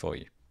ready for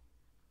you?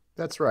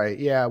 That's right.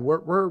 Yeah,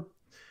 we're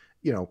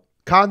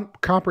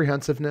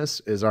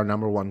comprehensiveness is our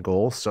number one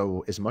goal.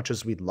 So as much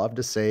as we'd love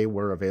to say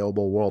we're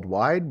available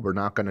worldwide, we're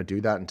not going to do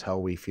that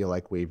until we feel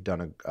like we've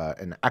done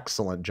an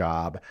excellent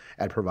job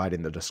at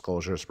providing the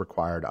disclosures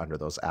required under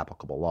those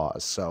applicable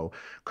laws. So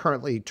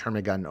currently, Term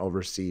Again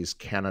oversees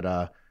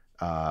Canada,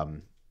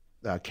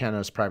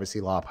 Canada's privacy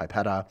law,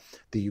 PIPEDA,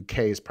 the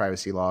UK's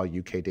privacy law,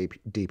 UK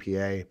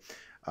DPA,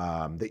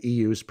 the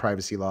EU's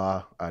privacy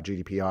law,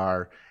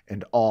 GDPR,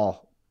 and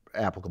all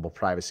applicable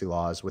privacy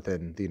laws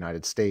within the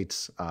United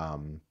States,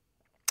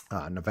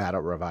 Nevada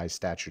Revised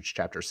Statutes,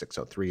 Chapter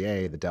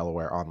 603A, the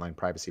Delaware Online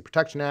Privacy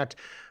Protection Act,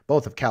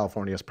 both of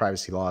California's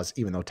privacy laws,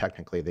 even though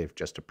technically they've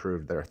just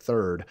approved their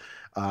third.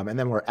 And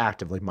then we're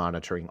actively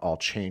monitoring all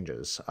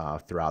changes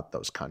throughout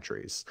those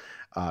countries.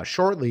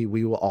 Shortly,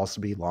 we will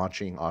also be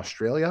launching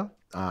Australia.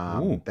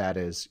 That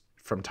is,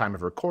 from time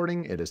of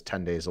recording, it is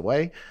 10 days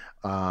away,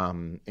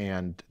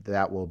 and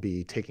that will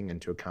be taking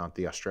into account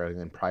the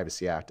Australian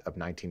Privacy Act of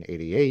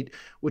 1988,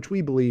 which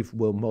we believe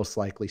will most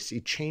likely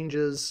see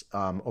changes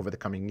over the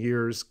coming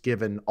years,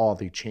 given all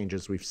the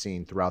changes we've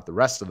seen throughout the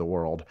rest of the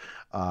world.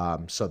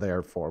 So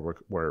therefore,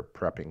 we're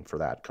prepping for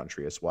that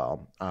country as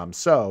well.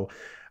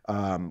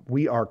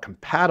 We are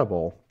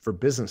compatible for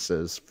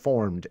businesses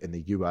formed in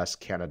the US,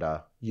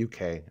 Canada,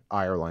 UK,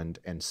 Ireland,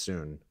 and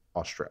soon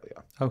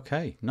Australia.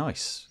 Okay,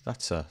 nice.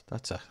 That's a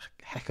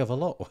heck of a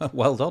lot.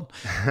 Well done.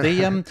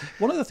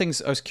 One of the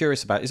things I was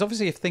curious about is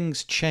obviously if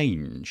things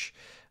change,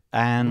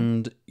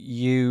 And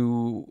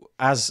you,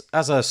 as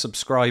a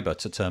subscriber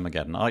to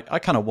Termageddon, I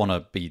kind of want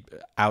to be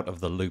out of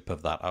the loop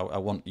of that. I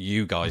want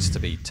you guys to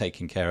be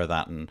taking care of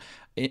that. And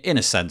in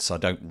a sense, I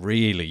don't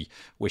really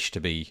wish to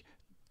be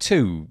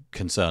too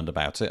concerned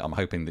about it. I'm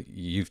hoping that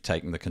you've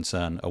taken the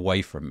concern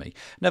away from me.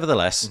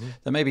 Nevertheless,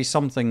 there may be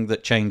something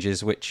that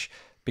changes, which,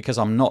 because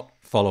I'm not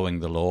following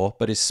the law,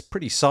 but is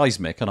pretty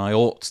seismic, and I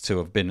ought to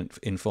have been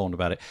informed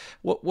about it.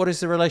 What is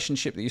the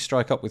relationship that you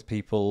strike up with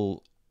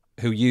people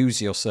who use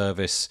your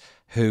service,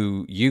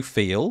 who you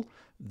feel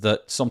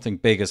that something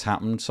big has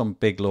happened, some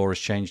big law has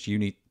changed, you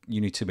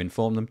need to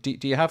inform them?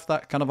 Do you have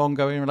that kind of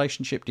ongoing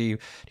relationship? Do you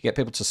get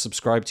people to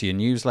subscribe to your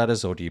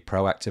newsletters, or do you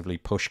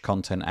proactively push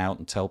content out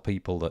and tell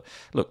people that,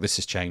 look, this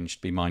has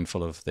changed, be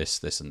mindful of this,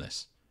 this, and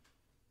this?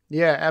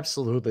 Yeah,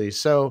 absolutely.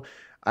 So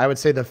I would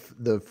say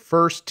the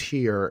first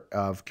tier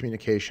of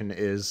communication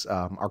is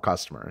our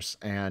customers,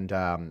 and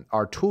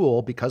our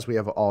tool, because we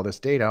have all this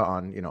data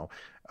on,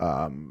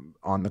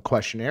 on the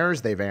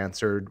questionnaires they've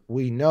answered.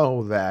 We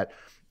know that,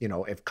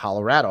 if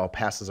Colorado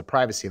passes a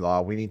privacy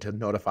law, we need to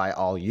notify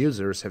all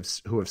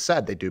users who have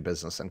said they do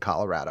business in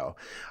Colorado.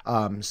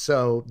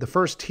 So the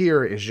first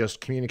tier is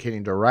just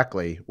communicating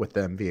directly with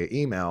them via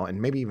email,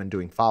 and maybe even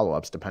doing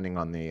follow-ups depending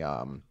on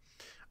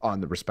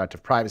the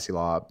respective privacy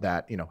law,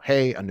 that,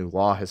 hey, a new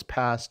law has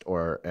passed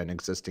or an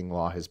existing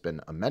law has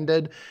been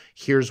amended.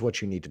 Here's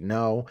what you need to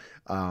know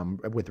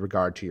with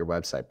regard to your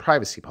website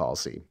privacy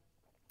policy.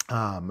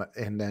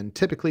 And then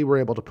typically we're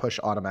able to push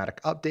automatic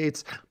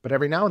updates, but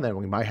every now and then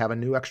we might have a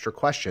new extra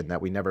question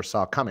that we never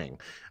saw coming.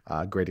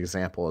 A great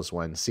example is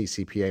when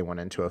CCPA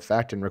went into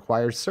effect and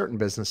required certain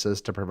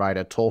businesses to provide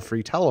a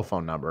toll-free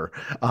telephone number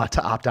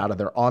to opt out of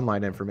their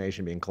online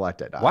information being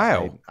collected.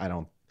 Wow. I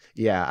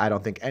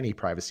don't think any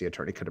privacy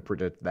attorney could have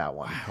predicted that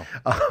one.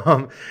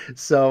 Wow.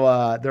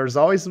 So there's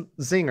always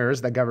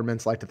zingers that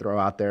governments like to throw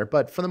out there,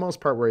 but for the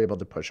most part, we're able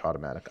to push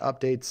automatic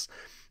updates.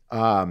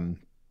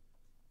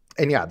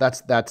 And yeah,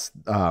 that's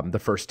the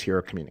first tier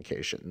of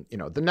communication.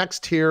 The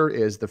next tier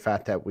is the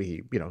fact that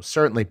we,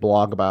 certainly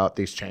blog about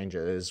these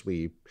changes.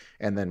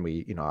 And then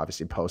we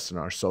obviously post in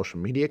our social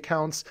media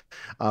accounts.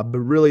 But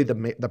really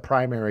the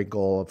primary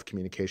goal of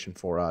communication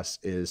for us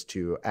is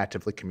to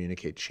actively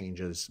communicate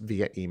changes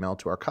via email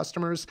to our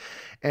customers,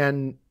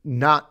 and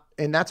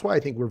that's why I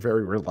think we're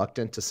very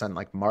reluctant to send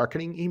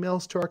marketing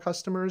emails to our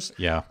customers.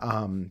 Yeah.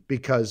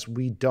 Because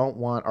we don't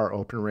want our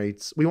open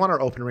rates. We want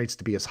our open rates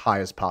to be as high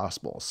as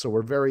possible. So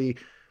we're very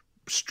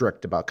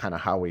strict about kind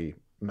of how we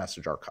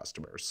message our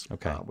customers.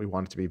 Okay. We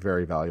want it to be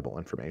very valuable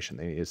information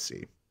they need to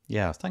see.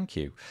 Yeah. Thank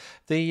you.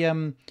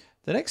 The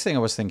next thing I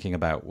was thinking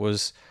about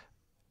was,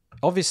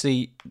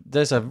 obviously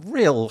there's a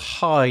real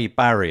high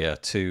barrier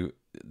to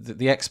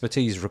the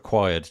expertise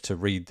required to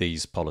read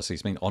these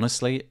policies. I mean,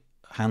 honestly,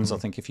 Hans, I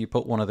think if you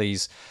put one of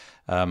these,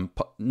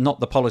 not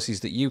the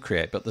policies that you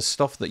create, but the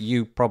stuff that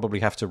you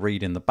probably have to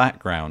read in the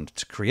background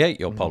to create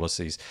your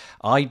policies,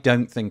 I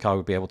don't think I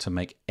would be able to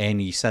make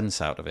any sense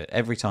out of it.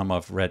 Every time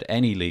I've read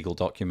any legal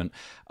document,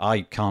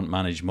 I can't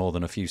manage more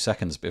than a few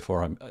seconds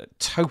before I'm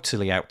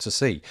totally out to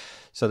sea.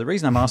 So the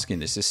reason I'm asking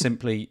this is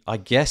simply, I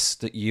guess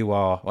that you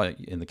are, well,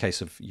 in the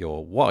case of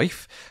your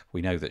wife,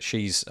 we know that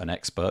she's an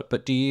expert,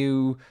 but do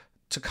you,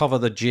 to cover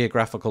the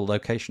geographical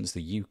locations,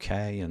 the UK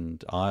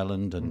and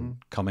Ireland and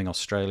coming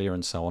Australia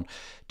and so on,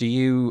 do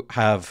you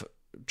have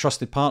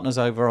trusted partners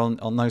over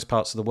on those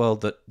parts of the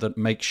world that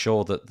make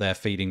sure that they're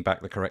feeding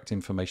back the correct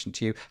information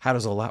to you? How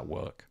does all that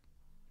work?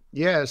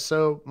 Yeah,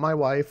 so my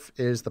wife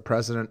is the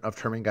president of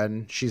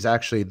Termageddon. She's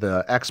actually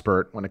the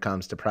expert when it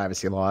comes to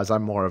privacy laws.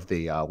 I'm more of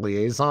the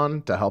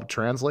liaison to help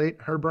translate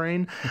her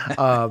brain.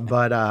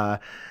 But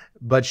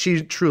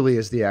she truly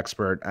is the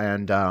expert.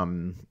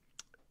 And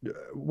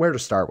where to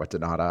start with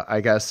Donata? I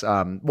guess,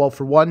 well,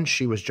 for one,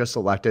 she was just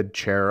elected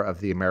chair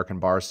of the American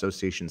Bar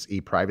Association's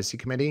e-privacy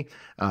committee,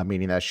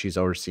 meaning that she's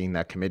overseeing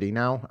that committee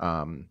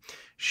now.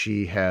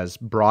 She has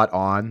brought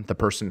on the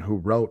person who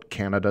wrote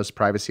Canada's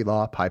privacy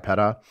law,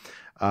 PIPEDA.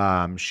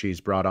 She's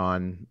brought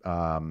on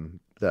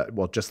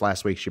just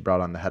last week, she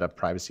brought on the head of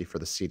privacy for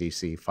the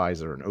CDC,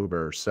 Pfizer, and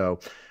Uber. So,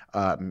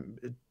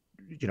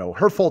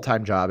 her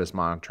full-time job is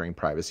monitoring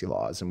privacy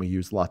laws, and we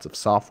use lots of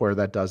software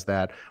that does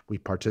that. We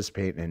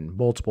participate in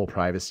multiple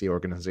privacy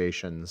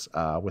organizations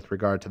with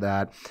regard to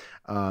that.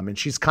 And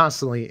she's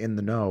constantly in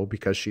the know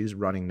because she's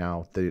running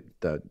now the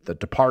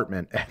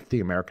department at the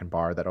American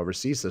Bar that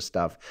oversees this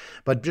stuff.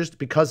 But just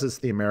because it's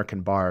the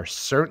American Bar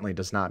certainly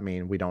does not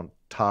mean we don't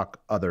talk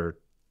other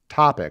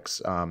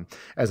topics.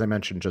 As I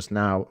mentioned just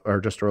now, or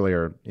just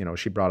earlier,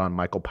 she brought on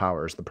Michael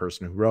Powers, the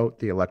person who wrote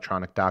the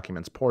electronic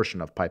documents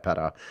portion of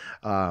PIPEDA,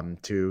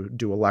 to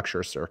do a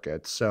lecture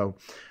circuit. So,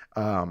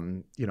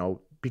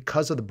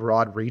 because of the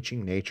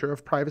broad-reaching nature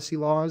of privacy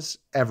laws,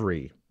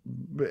 every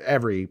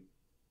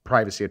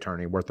privacy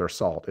attorney worth their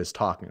salt is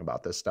talking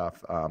about this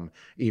stuff,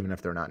 even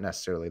if they're not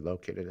necessarily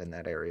located in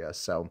that area.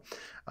 So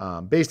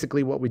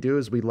basically what we do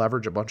is we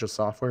leverage a bunch of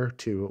software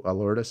to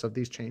alert us of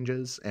these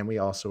changes, and we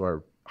also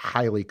are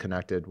highly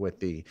connected with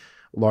the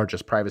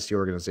largest privacy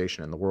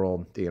organization in the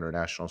world, the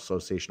International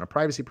Association of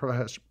Privacy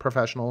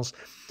Professionals,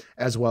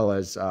 as well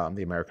as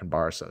the American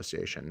Bar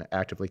Association,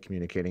 actively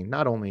communicating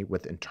not only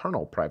with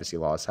internal privacy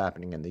laws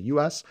happening in the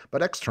U.S.,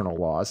 but external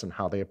laws and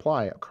how they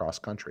apply across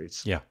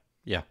countries. Yeah,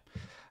 yeah.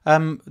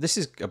 This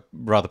is a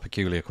rather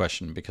peculiar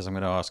question because I'm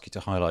going to ask you to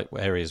highlight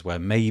areas where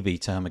maybe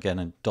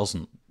Termageddon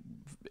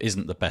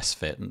isn't the best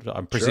fit, and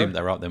I presume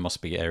there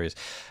must be areas,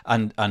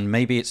 and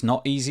maybe it's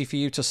not easy for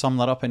you to sum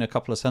that up in a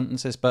couple of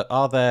sentences. But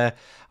are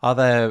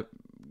there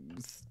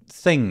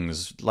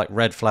things like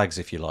red flags,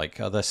 if you like?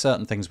 Are there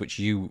certain things which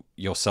you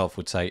yourself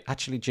would say,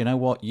 actually, do you know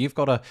what? You've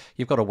got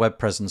a web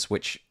presence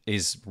which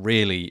is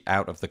really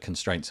out of the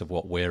constraints of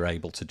what we're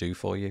able to do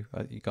for you.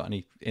 You got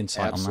any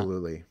insight on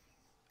that?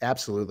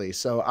 Absolutely.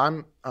 So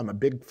I'm a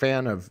big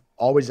fan of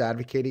always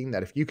advocating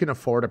that if you can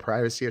afford a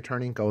privacy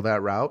attorney, go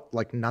that route.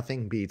 Like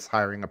nothing beats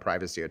hiring a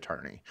privacy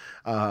attorney.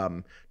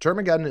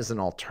 Termageddon is an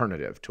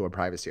alternative to a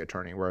privacy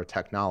attorney. We're a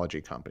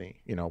technology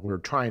company. We're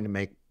trying to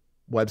make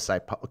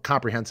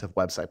comprehensive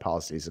website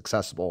policies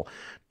accessible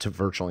to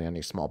virtually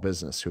any small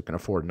business who can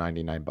afford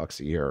 $99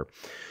 a year.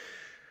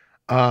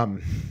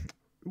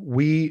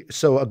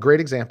 So a great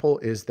example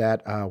is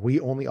that we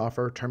only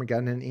offer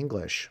Termageddon in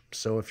English.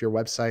 So if your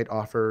website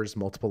offers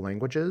multiple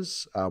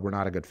languages, we're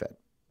not a good fit.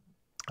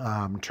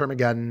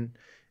 Termageddon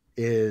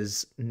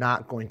is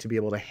not going to be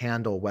able to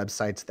handle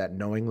websites that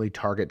knowingly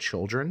target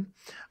children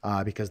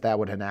because that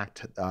would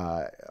enact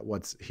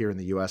what's here in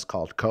the U.S.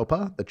 called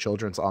COPPA, the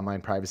Children's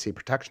Online Privacy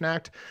Protection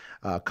Act.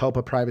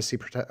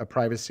 COPPA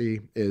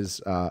privacy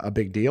is a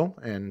big deal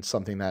and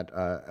something that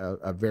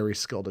a very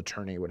skilled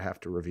attorney would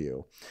have to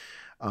review.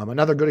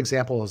 Another good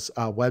example is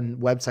when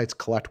websites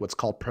collect what's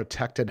called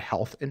protected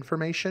health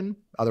information,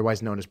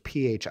 otherwise known as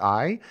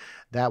PHI,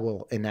 that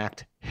will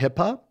enact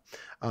HIPAA.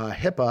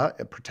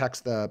 HIPAA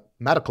protects the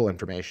medical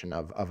information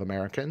of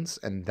Americans,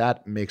 and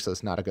that makes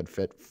us not a good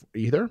fit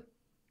either.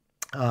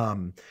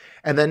 And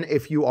then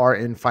if you are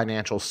in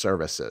financial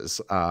services,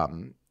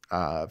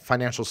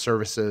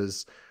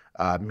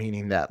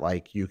 meaning that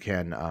like you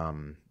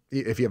can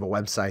if you have a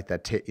website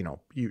that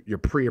you're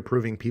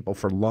pre-approving people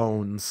for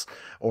loans,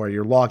 or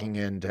you're logging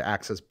in to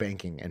access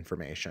banking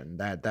information,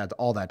 that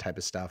all that type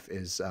of stuff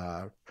is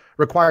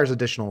requires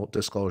additional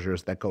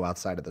disclosures that go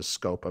outside of the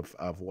scope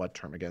of what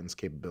Termageddon's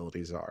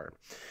capabilities are.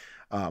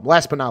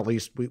 Last but not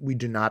least, we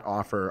do not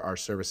offer our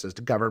services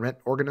to government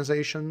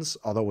organizations,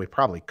 although we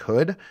probably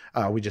could.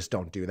 We just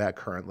don't do that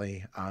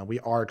currently.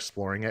 We are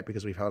exploring it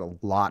because we've had a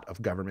lot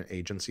of government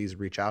agencies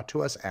reach out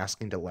to us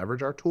asking to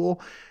leverage our tool,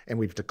 and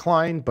we've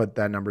declined, but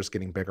that number is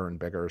getting bigger and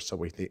bigger, so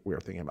we're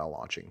thinking about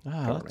launching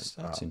government.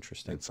 That's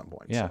interesting. At some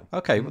point. Yeah. So.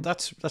 Okay. Well,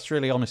 that's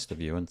really honest of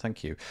you, and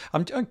thank you.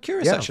 I'm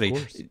curious actually.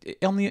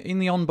 In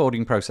the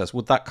onboarding process,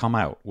 would that come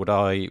out? Would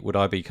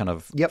I be kind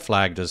of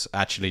flagged as,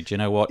 actually, do you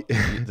know what?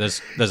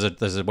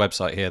 There's a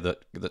website here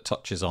that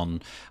touches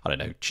on, I don't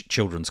know,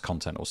 children's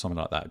content or something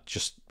like that.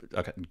 Just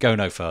go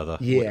no further.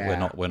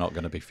 Yeah. We're not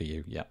going to be for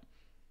you. Yeah.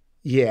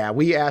 Yeah,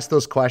 we ask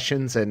those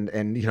questions, and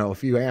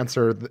if you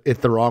answer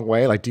it the wrong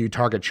way, like, do you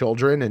target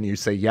children, and you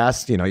say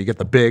yes, you get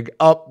the big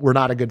we're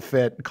not a good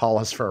fit, call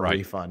us for a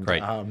refund.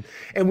 Right.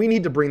 And we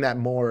need to bring that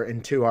more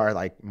into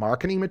our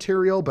marketing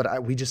material,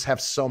 but we just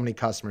have so many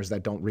customers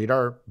that don't read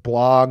our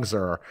blogs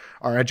or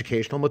our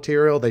educational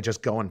material. They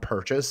just go and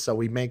purchase. So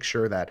we make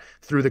sure that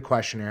through the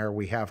questionnaire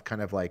we have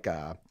kind of like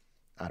I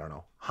don't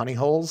know, honey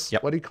holes.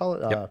 Yep. What do you call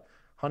it? Yep.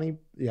 Honey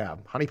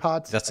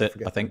pots. That's it.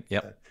 I think.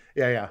 Yep.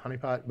 Yeah,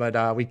 honeypot.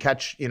 But we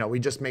catch, we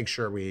just make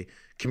sure we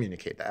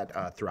communicate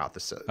that throughout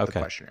the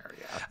questionnaire.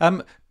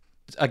 Yeah.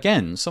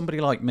 Again,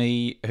 somebody like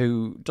me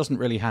who doesn't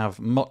really have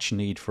much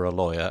need for a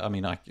lawyer. I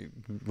mean,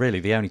 really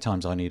the only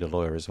times I need a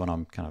lawyer is when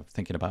I'm kind of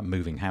thinking about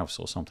moving house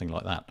or something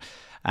like that.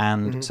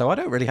 And so I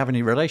don't really have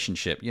any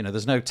relationship.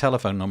 There's no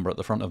telephone number at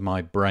the front of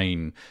my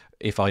brain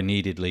if I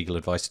needed legal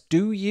advice.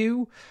 Do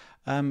you?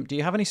 Do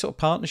you have any sort of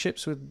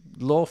partnerships with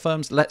law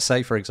firms? Let's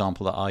say, for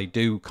example, that I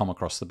do come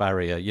across the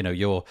barrier.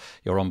 Your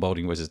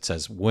onboarding wizard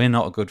says we're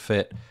not a good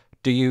fit.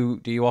 Do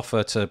you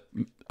offer to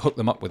hook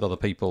them up with other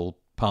people,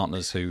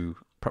 partners who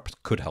perhaps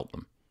could help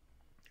them?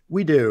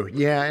 We do,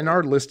 yeah. And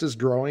our list is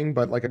growing.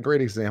 But like a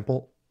great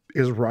example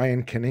is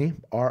Ryan Kinney,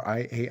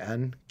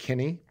 Ryan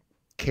Kinney,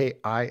 Kinney.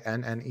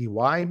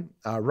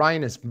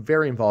 Ryan is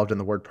very involved in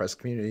the WordPress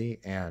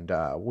community, and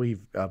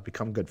we've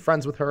become good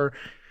friends with her.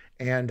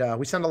 And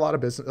we send a lot of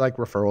business, like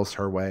referrals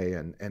her way,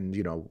 and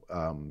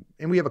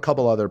we have a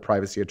couple other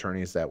privacy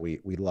attorneys that we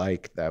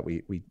like that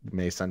we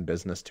may send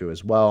business to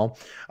as well.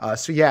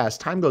 So yeah, as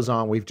time goes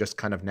on, we've just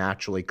kind of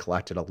naturally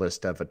collected a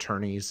list of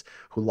attorneys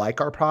who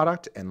like our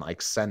product and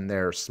send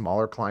their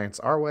smaller clients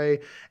our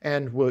way,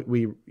 and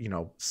we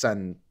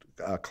send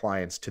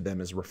clients to them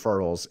as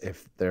referrals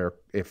if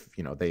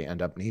they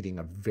end up needing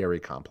a very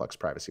complex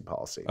privacy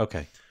policy.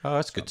 Okay. Oh,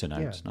 that's good to know.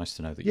 Yeah. It's nice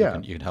to know that you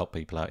can help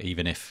people out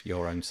even if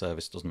your own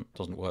service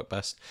doesn't work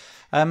best.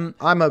 I'm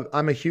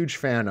a huge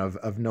fan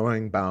of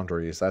knowing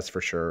boundaries, that's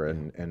for sure,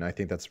 and I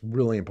think that's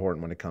really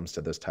important when it comes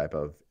to this type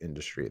of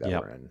industry that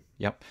we're in.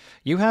 Yep.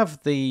 You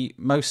have the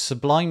most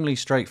sublimely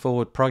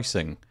straightforward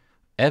pricing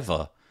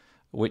ever,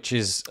 which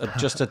is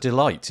just a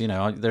delight. You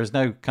know, there's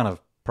no kind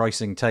of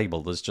pricing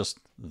table. There's just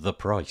the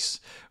price,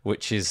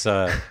 which is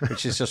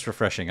just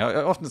refreshing.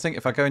 I often think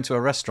if I go into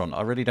a restaurant,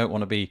 I really don't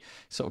want to be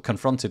sort of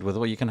confronted with,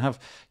 well, you can have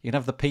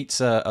the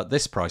pizza at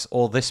this price,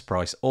 or this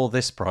price, or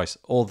this price,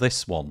 or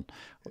this one.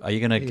 Are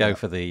you going to go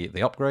for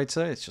the upgrade,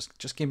 sir? It's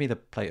just give me the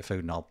plate of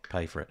food and I'll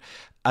pay for it.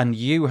 And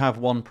you have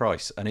one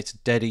price, and it's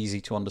dead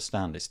easy to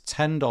understand. It's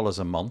 $10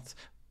 a month,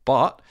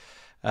 but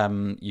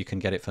you can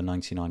get it for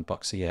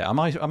 $99 a year.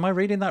 Am I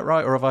reading that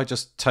right, or have I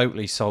just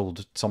totally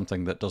sold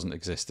something that doesn't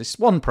exist? It's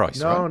one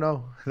price, right?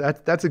 No,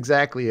 that's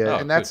exactly it,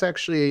 and that's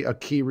actually a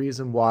key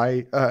reason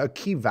why, a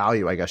key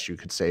value, I guess you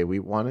could say. We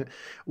wanted,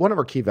 one of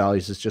our key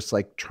values is just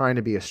like trying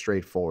to be as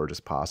straightforward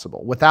as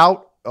possible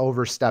without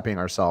overstepping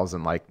ourselves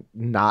and like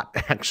not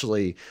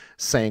actually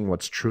saying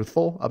what's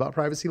truthful about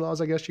privacy laws,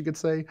 I guess you could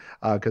say,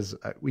 because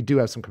we do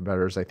have some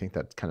competitors, I think,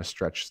 that kind of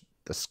stretch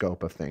the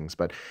scope of things.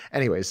 But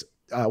anyways,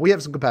 we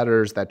have some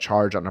competitors that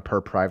charge on a per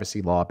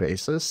privacy law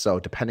basis. So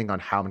depending on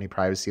how many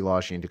privacy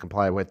laws you need to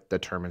comply with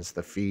determines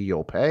the fee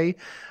you'll pay.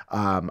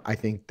 I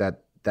think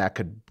that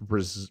could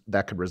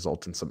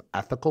result in some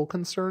ethical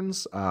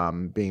concerns,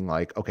 being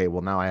like, okay,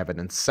 well, now I have an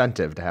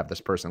incentive to have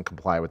this person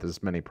comply with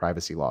as many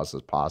privacy laws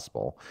as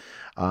possible.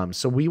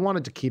 So we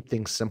wanted to keep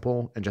things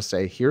simple and just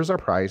say, here's our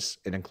price.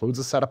 It includes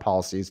a set of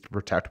policies to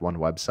protect one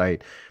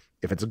website.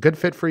 If it's a good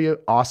fit for you,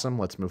 awesome,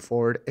 let's move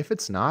forward. If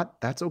it's not,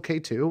 that's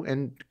okay too.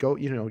 And go,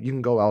 you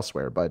can go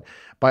elsewhere. But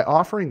by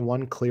offering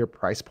one clear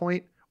price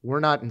point, we're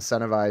not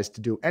incentivized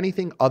to do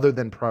anything other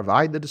than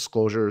provide the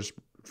disclosures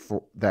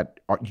that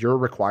you're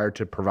required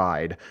to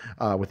provide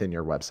within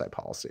your website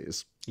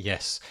policies.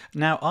 Yes.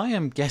 Now, I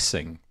am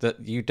guessing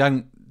that you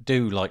don't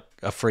do like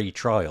a free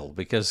trial,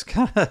 because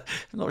I'm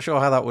not sure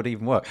how that would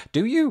even work.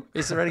 Do you?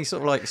 Is there any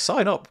sort of like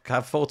sign up,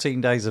 have 14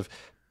 days of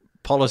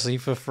policy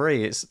for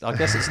free? I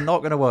guess it's not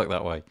going to work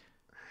that way.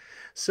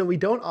 So we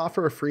don't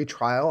offer a free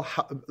trial.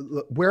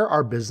 Where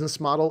our business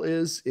model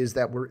is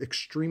that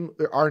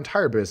our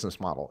entire business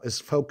model is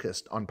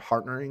focused on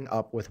partnering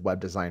up with web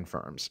design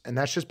firms. And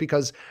that's just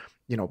because,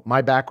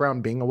 my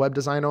background being a web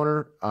design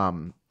owner,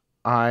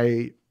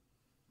 I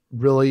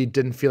really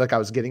didn't feel like I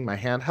was getting my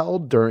hand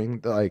held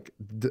during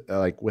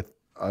with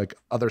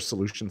other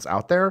solutions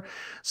out there.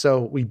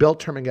 So we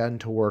built Termageddon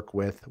to work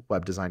with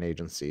web design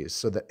agencies.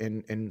 So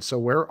so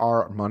where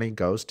our money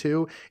goes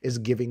to is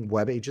giving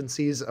web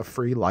agencies a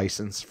free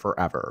license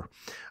forever.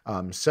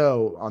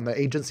 So on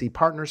the agency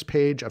partners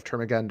page of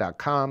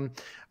Termageddon.com,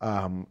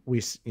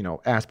 we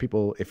ask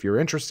people, if you're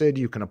interested,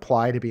 you can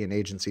apply to be an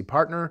agency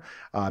partner.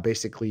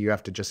 Basically, you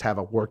have to just have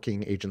a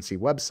working agency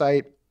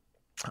website.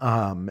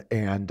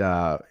 And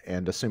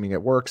assuming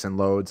it works and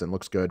loads and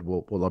looks good,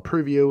 we'll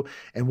approve you,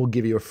 and we'll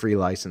give you a free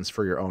license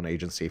for your own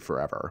agency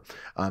forever.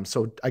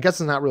 So I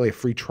guess it's not really a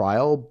free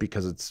trial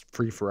because it's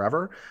free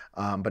forever.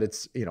 But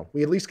it's,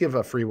 we at least give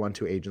a free one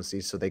to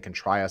agencies so they can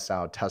try us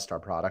out, test our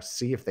products,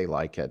 see if they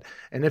like it.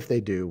 And if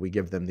they do, we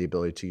give them the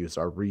ability to use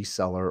our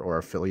reseller or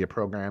affiliate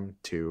program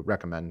to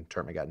recommend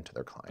Termageddon to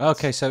their clients.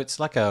 Okay. So it's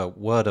like a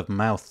word of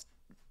mouth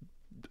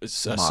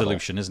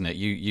solution, isn't it?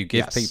 You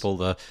give people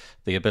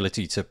the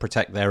ability to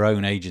protect their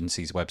own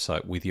agency's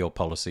website with your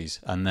policies,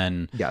 and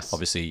then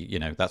obviously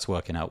that's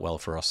working out well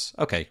for us.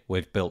 Okay,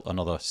 we've built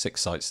another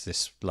 6 sites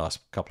this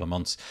last couple of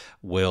months.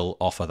 We'll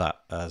offer that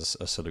as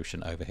a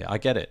solution over here. I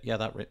get it. Yeah,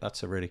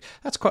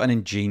 that's quite an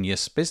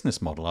ingenious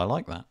business model. I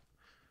like that.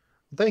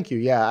 Thank you.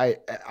 Yeah,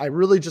 I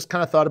really just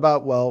kind of thought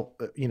about,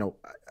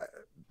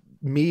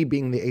 me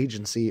being the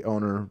agency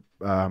owner,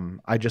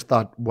 I just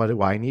thought, what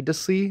do I need to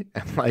see?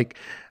 And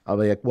I'll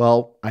be like,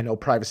 well, I know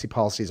privacy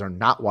policies are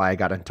not why I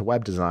got into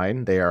web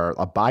design. They are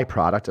a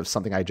byproduct of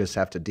something I just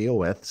have to deal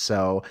with.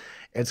 So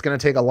it's going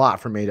to take a lot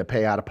for me to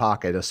pay out of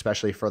pocket,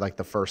 especially for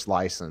the first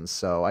license.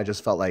 So I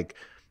just felt like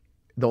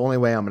the only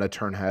way I'm going to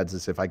turn heads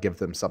is if I give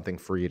them something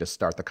free to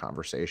start the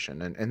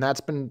conversation. And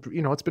that's been,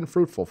 it's been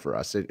fruitful for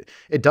us.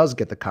 It does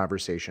get the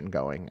conversation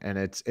going. And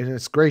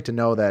it's great to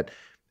know that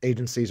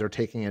agencies are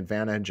taking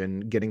advantage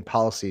and getting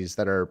policies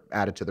that are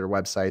added to their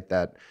website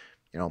that,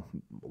 a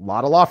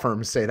lot of law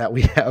firms say that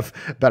we have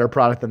better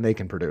product than they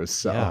can produce.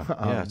 So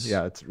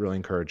it's really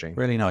encouraging.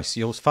 Really nice.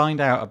 You'll find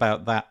out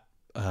about that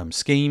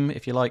scheme,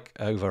 if you like,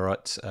 over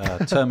at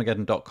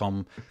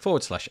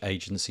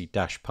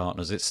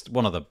termageddon.com/agency-partners. It's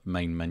one of the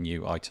main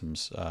menu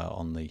items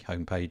on the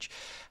homepage.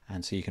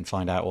 And so you can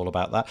find out all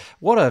about that.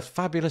 What a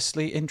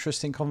fabulously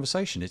interesting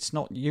conversation. It's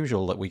not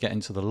usual that we get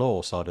into the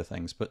law side of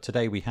things, but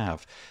today we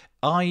have.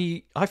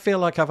 I feel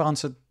like I've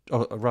answered,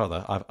 or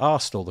rather, I've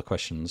asked all the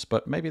questions,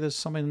 but maybe there's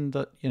something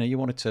that you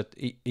wanted to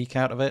eke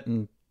out of it,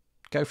 and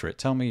go for it.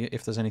 Tell me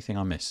if there's anything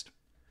I missed.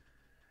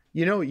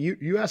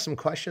 You asked some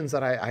questions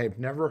that I've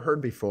never heard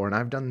before, and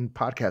I've done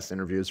podcast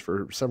interviews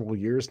for several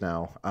years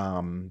now.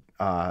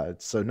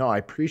 So no, I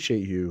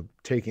appreciate you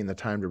taking the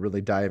time to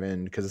really dive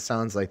in, because it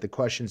sounds like the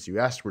questions you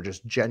asked were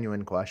just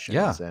genuine questions.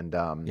 Yeah. And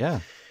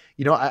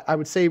I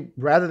would say,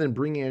 rather than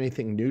bringing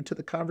anything new to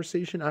the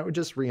conversation, I would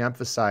just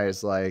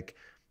reemphasize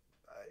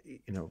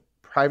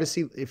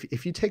privacy,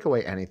 if you take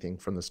away anything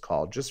from this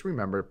call, just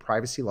remember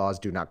privacy laws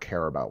do not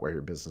care about where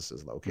your business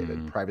is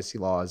located. Privacy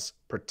laws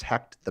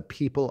protect the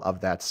people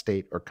of that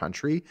state or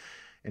country.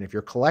 And if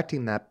you're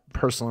collecting that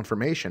personal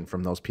information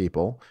from those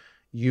people,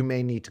 you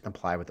may need to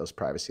comply with those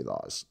privacy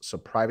laws. So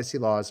privacy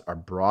laws are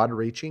broad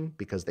reaching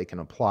because they can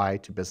apply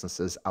to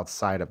businesses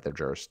outside of their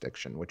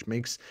jurisdiction, which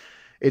makes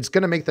it's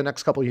going to make the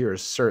next couple of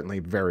years certainly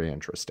very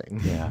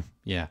interesting.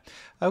 Yeah.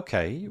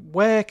 Okay.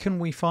 Where can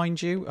we find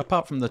you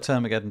apart from the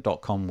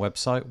termageddon.com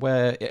website?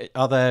 Where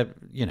are there,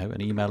 an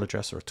email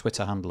address or a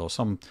Twitter handle or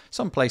some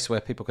place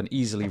where people can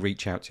easily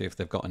reach out to you if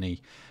they've got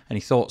any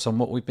thoughts on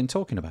what we've been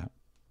talking about?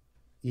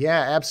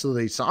 Yeah,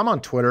 absolutely. So I'm on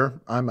Twitter.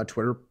 I'm a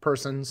Twitter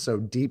person. So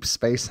Deep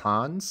Space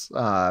Hans.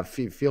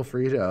 Feel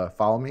free to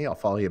follow me. I'll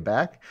follow you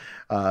back.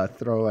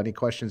 Throw any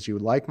questions you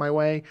would like my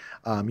way.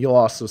 You'll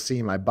also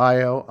see my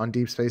bio on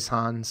Deep Space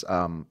Hans,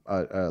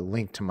 a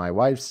link to my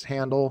wife's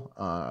handle.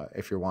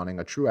 If you're wanting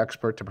a true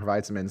expert to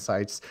provide some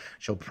insights,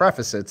 she'll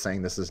preface it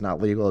saying this is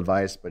not legal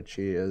advice, but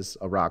she is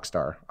a rock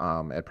star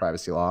at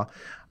privacy law.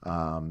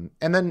 And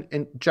then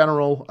in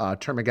general,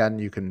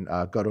 Termageddon, you can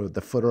go to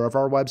the footer of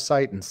our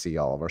website and see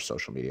all of our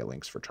social media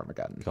links for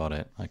Termageddon. Got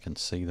it. I can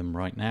see them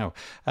right now.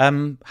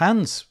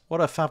 Hans,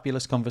 what a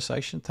fabulous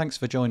conversation. Thanks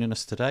for joining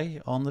us today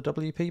on the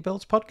WP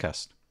Builds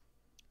podcast.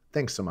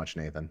 Thanks so much,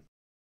 Nathan.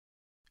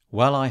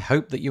 Well, I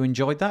hope that you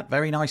enjoyed that.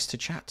 Very nice to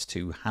chat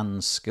to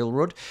Hans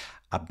Skilrud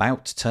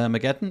about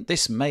Termageddon.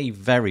 This may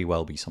very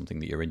well be something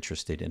that you're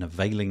interested in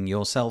availing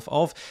yourself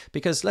of,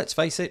 because let's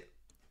face it,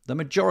 the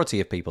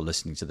majority of people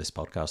listening to this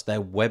podcast, they're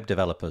web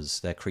developers,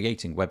 they're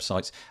creating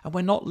websites, and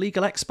we're not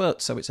legal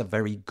experts, so it's a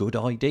very good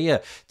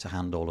idea to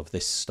hand all of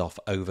this stuff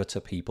over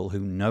to people who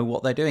know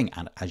what they're doing.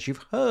 And as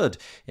you've heard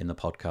in the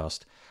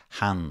podcast,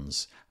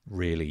 Hans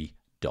really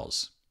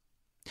does.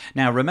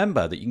 Now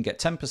remember that you can get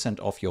 10%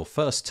 off your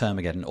first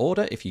Termageddon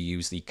order if you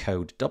use the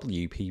code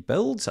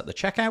WPBuilds at the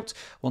checkout.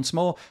 Once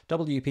more,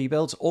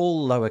 WPBuilds,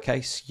 all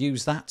lowercase,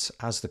 use that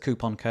as the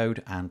coupon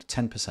code and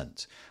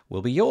 10%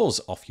 will be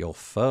yours off your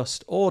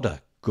first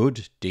order.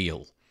 Good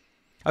deal.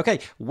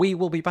 Okay, we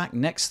will be back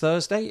next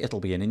Thursday.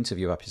 It'll be an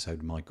interview episode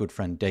with my good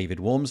friend David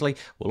Wormsley.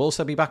 We'll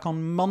also be back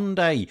on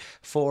Monday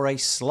for a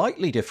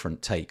slightly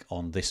different take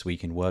on This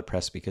Week in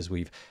WordPress, because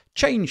we've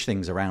changed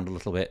things around a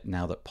little bit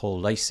now that Paul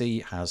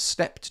Lacey has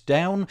stepped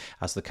down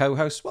as the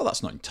co-host. Well,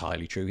 that's not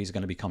entirely true. He's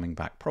going to be coming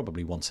back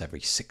probably once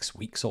every 6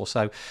 weeks or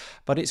so,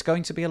 but it's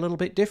going to be a little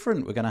bit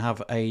different. We're going to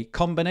have a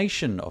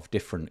combination of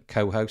different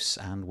co-hosts,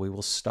 and we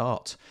will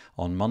start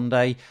on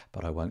Monday,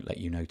 but I won't let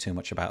you know too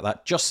much about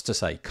that. Just to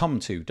say, come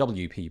to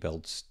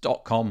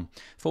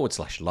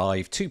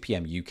wpbuilds.com/live, 2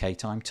 p.m. UK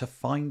time to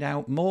find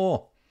out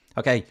more.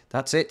 Okay,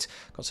 that's it.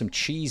 Got some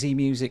cheesy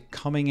music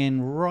coming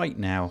in right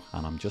now,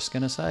 and I'm just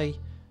going to say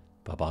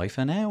bye-bye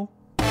for now.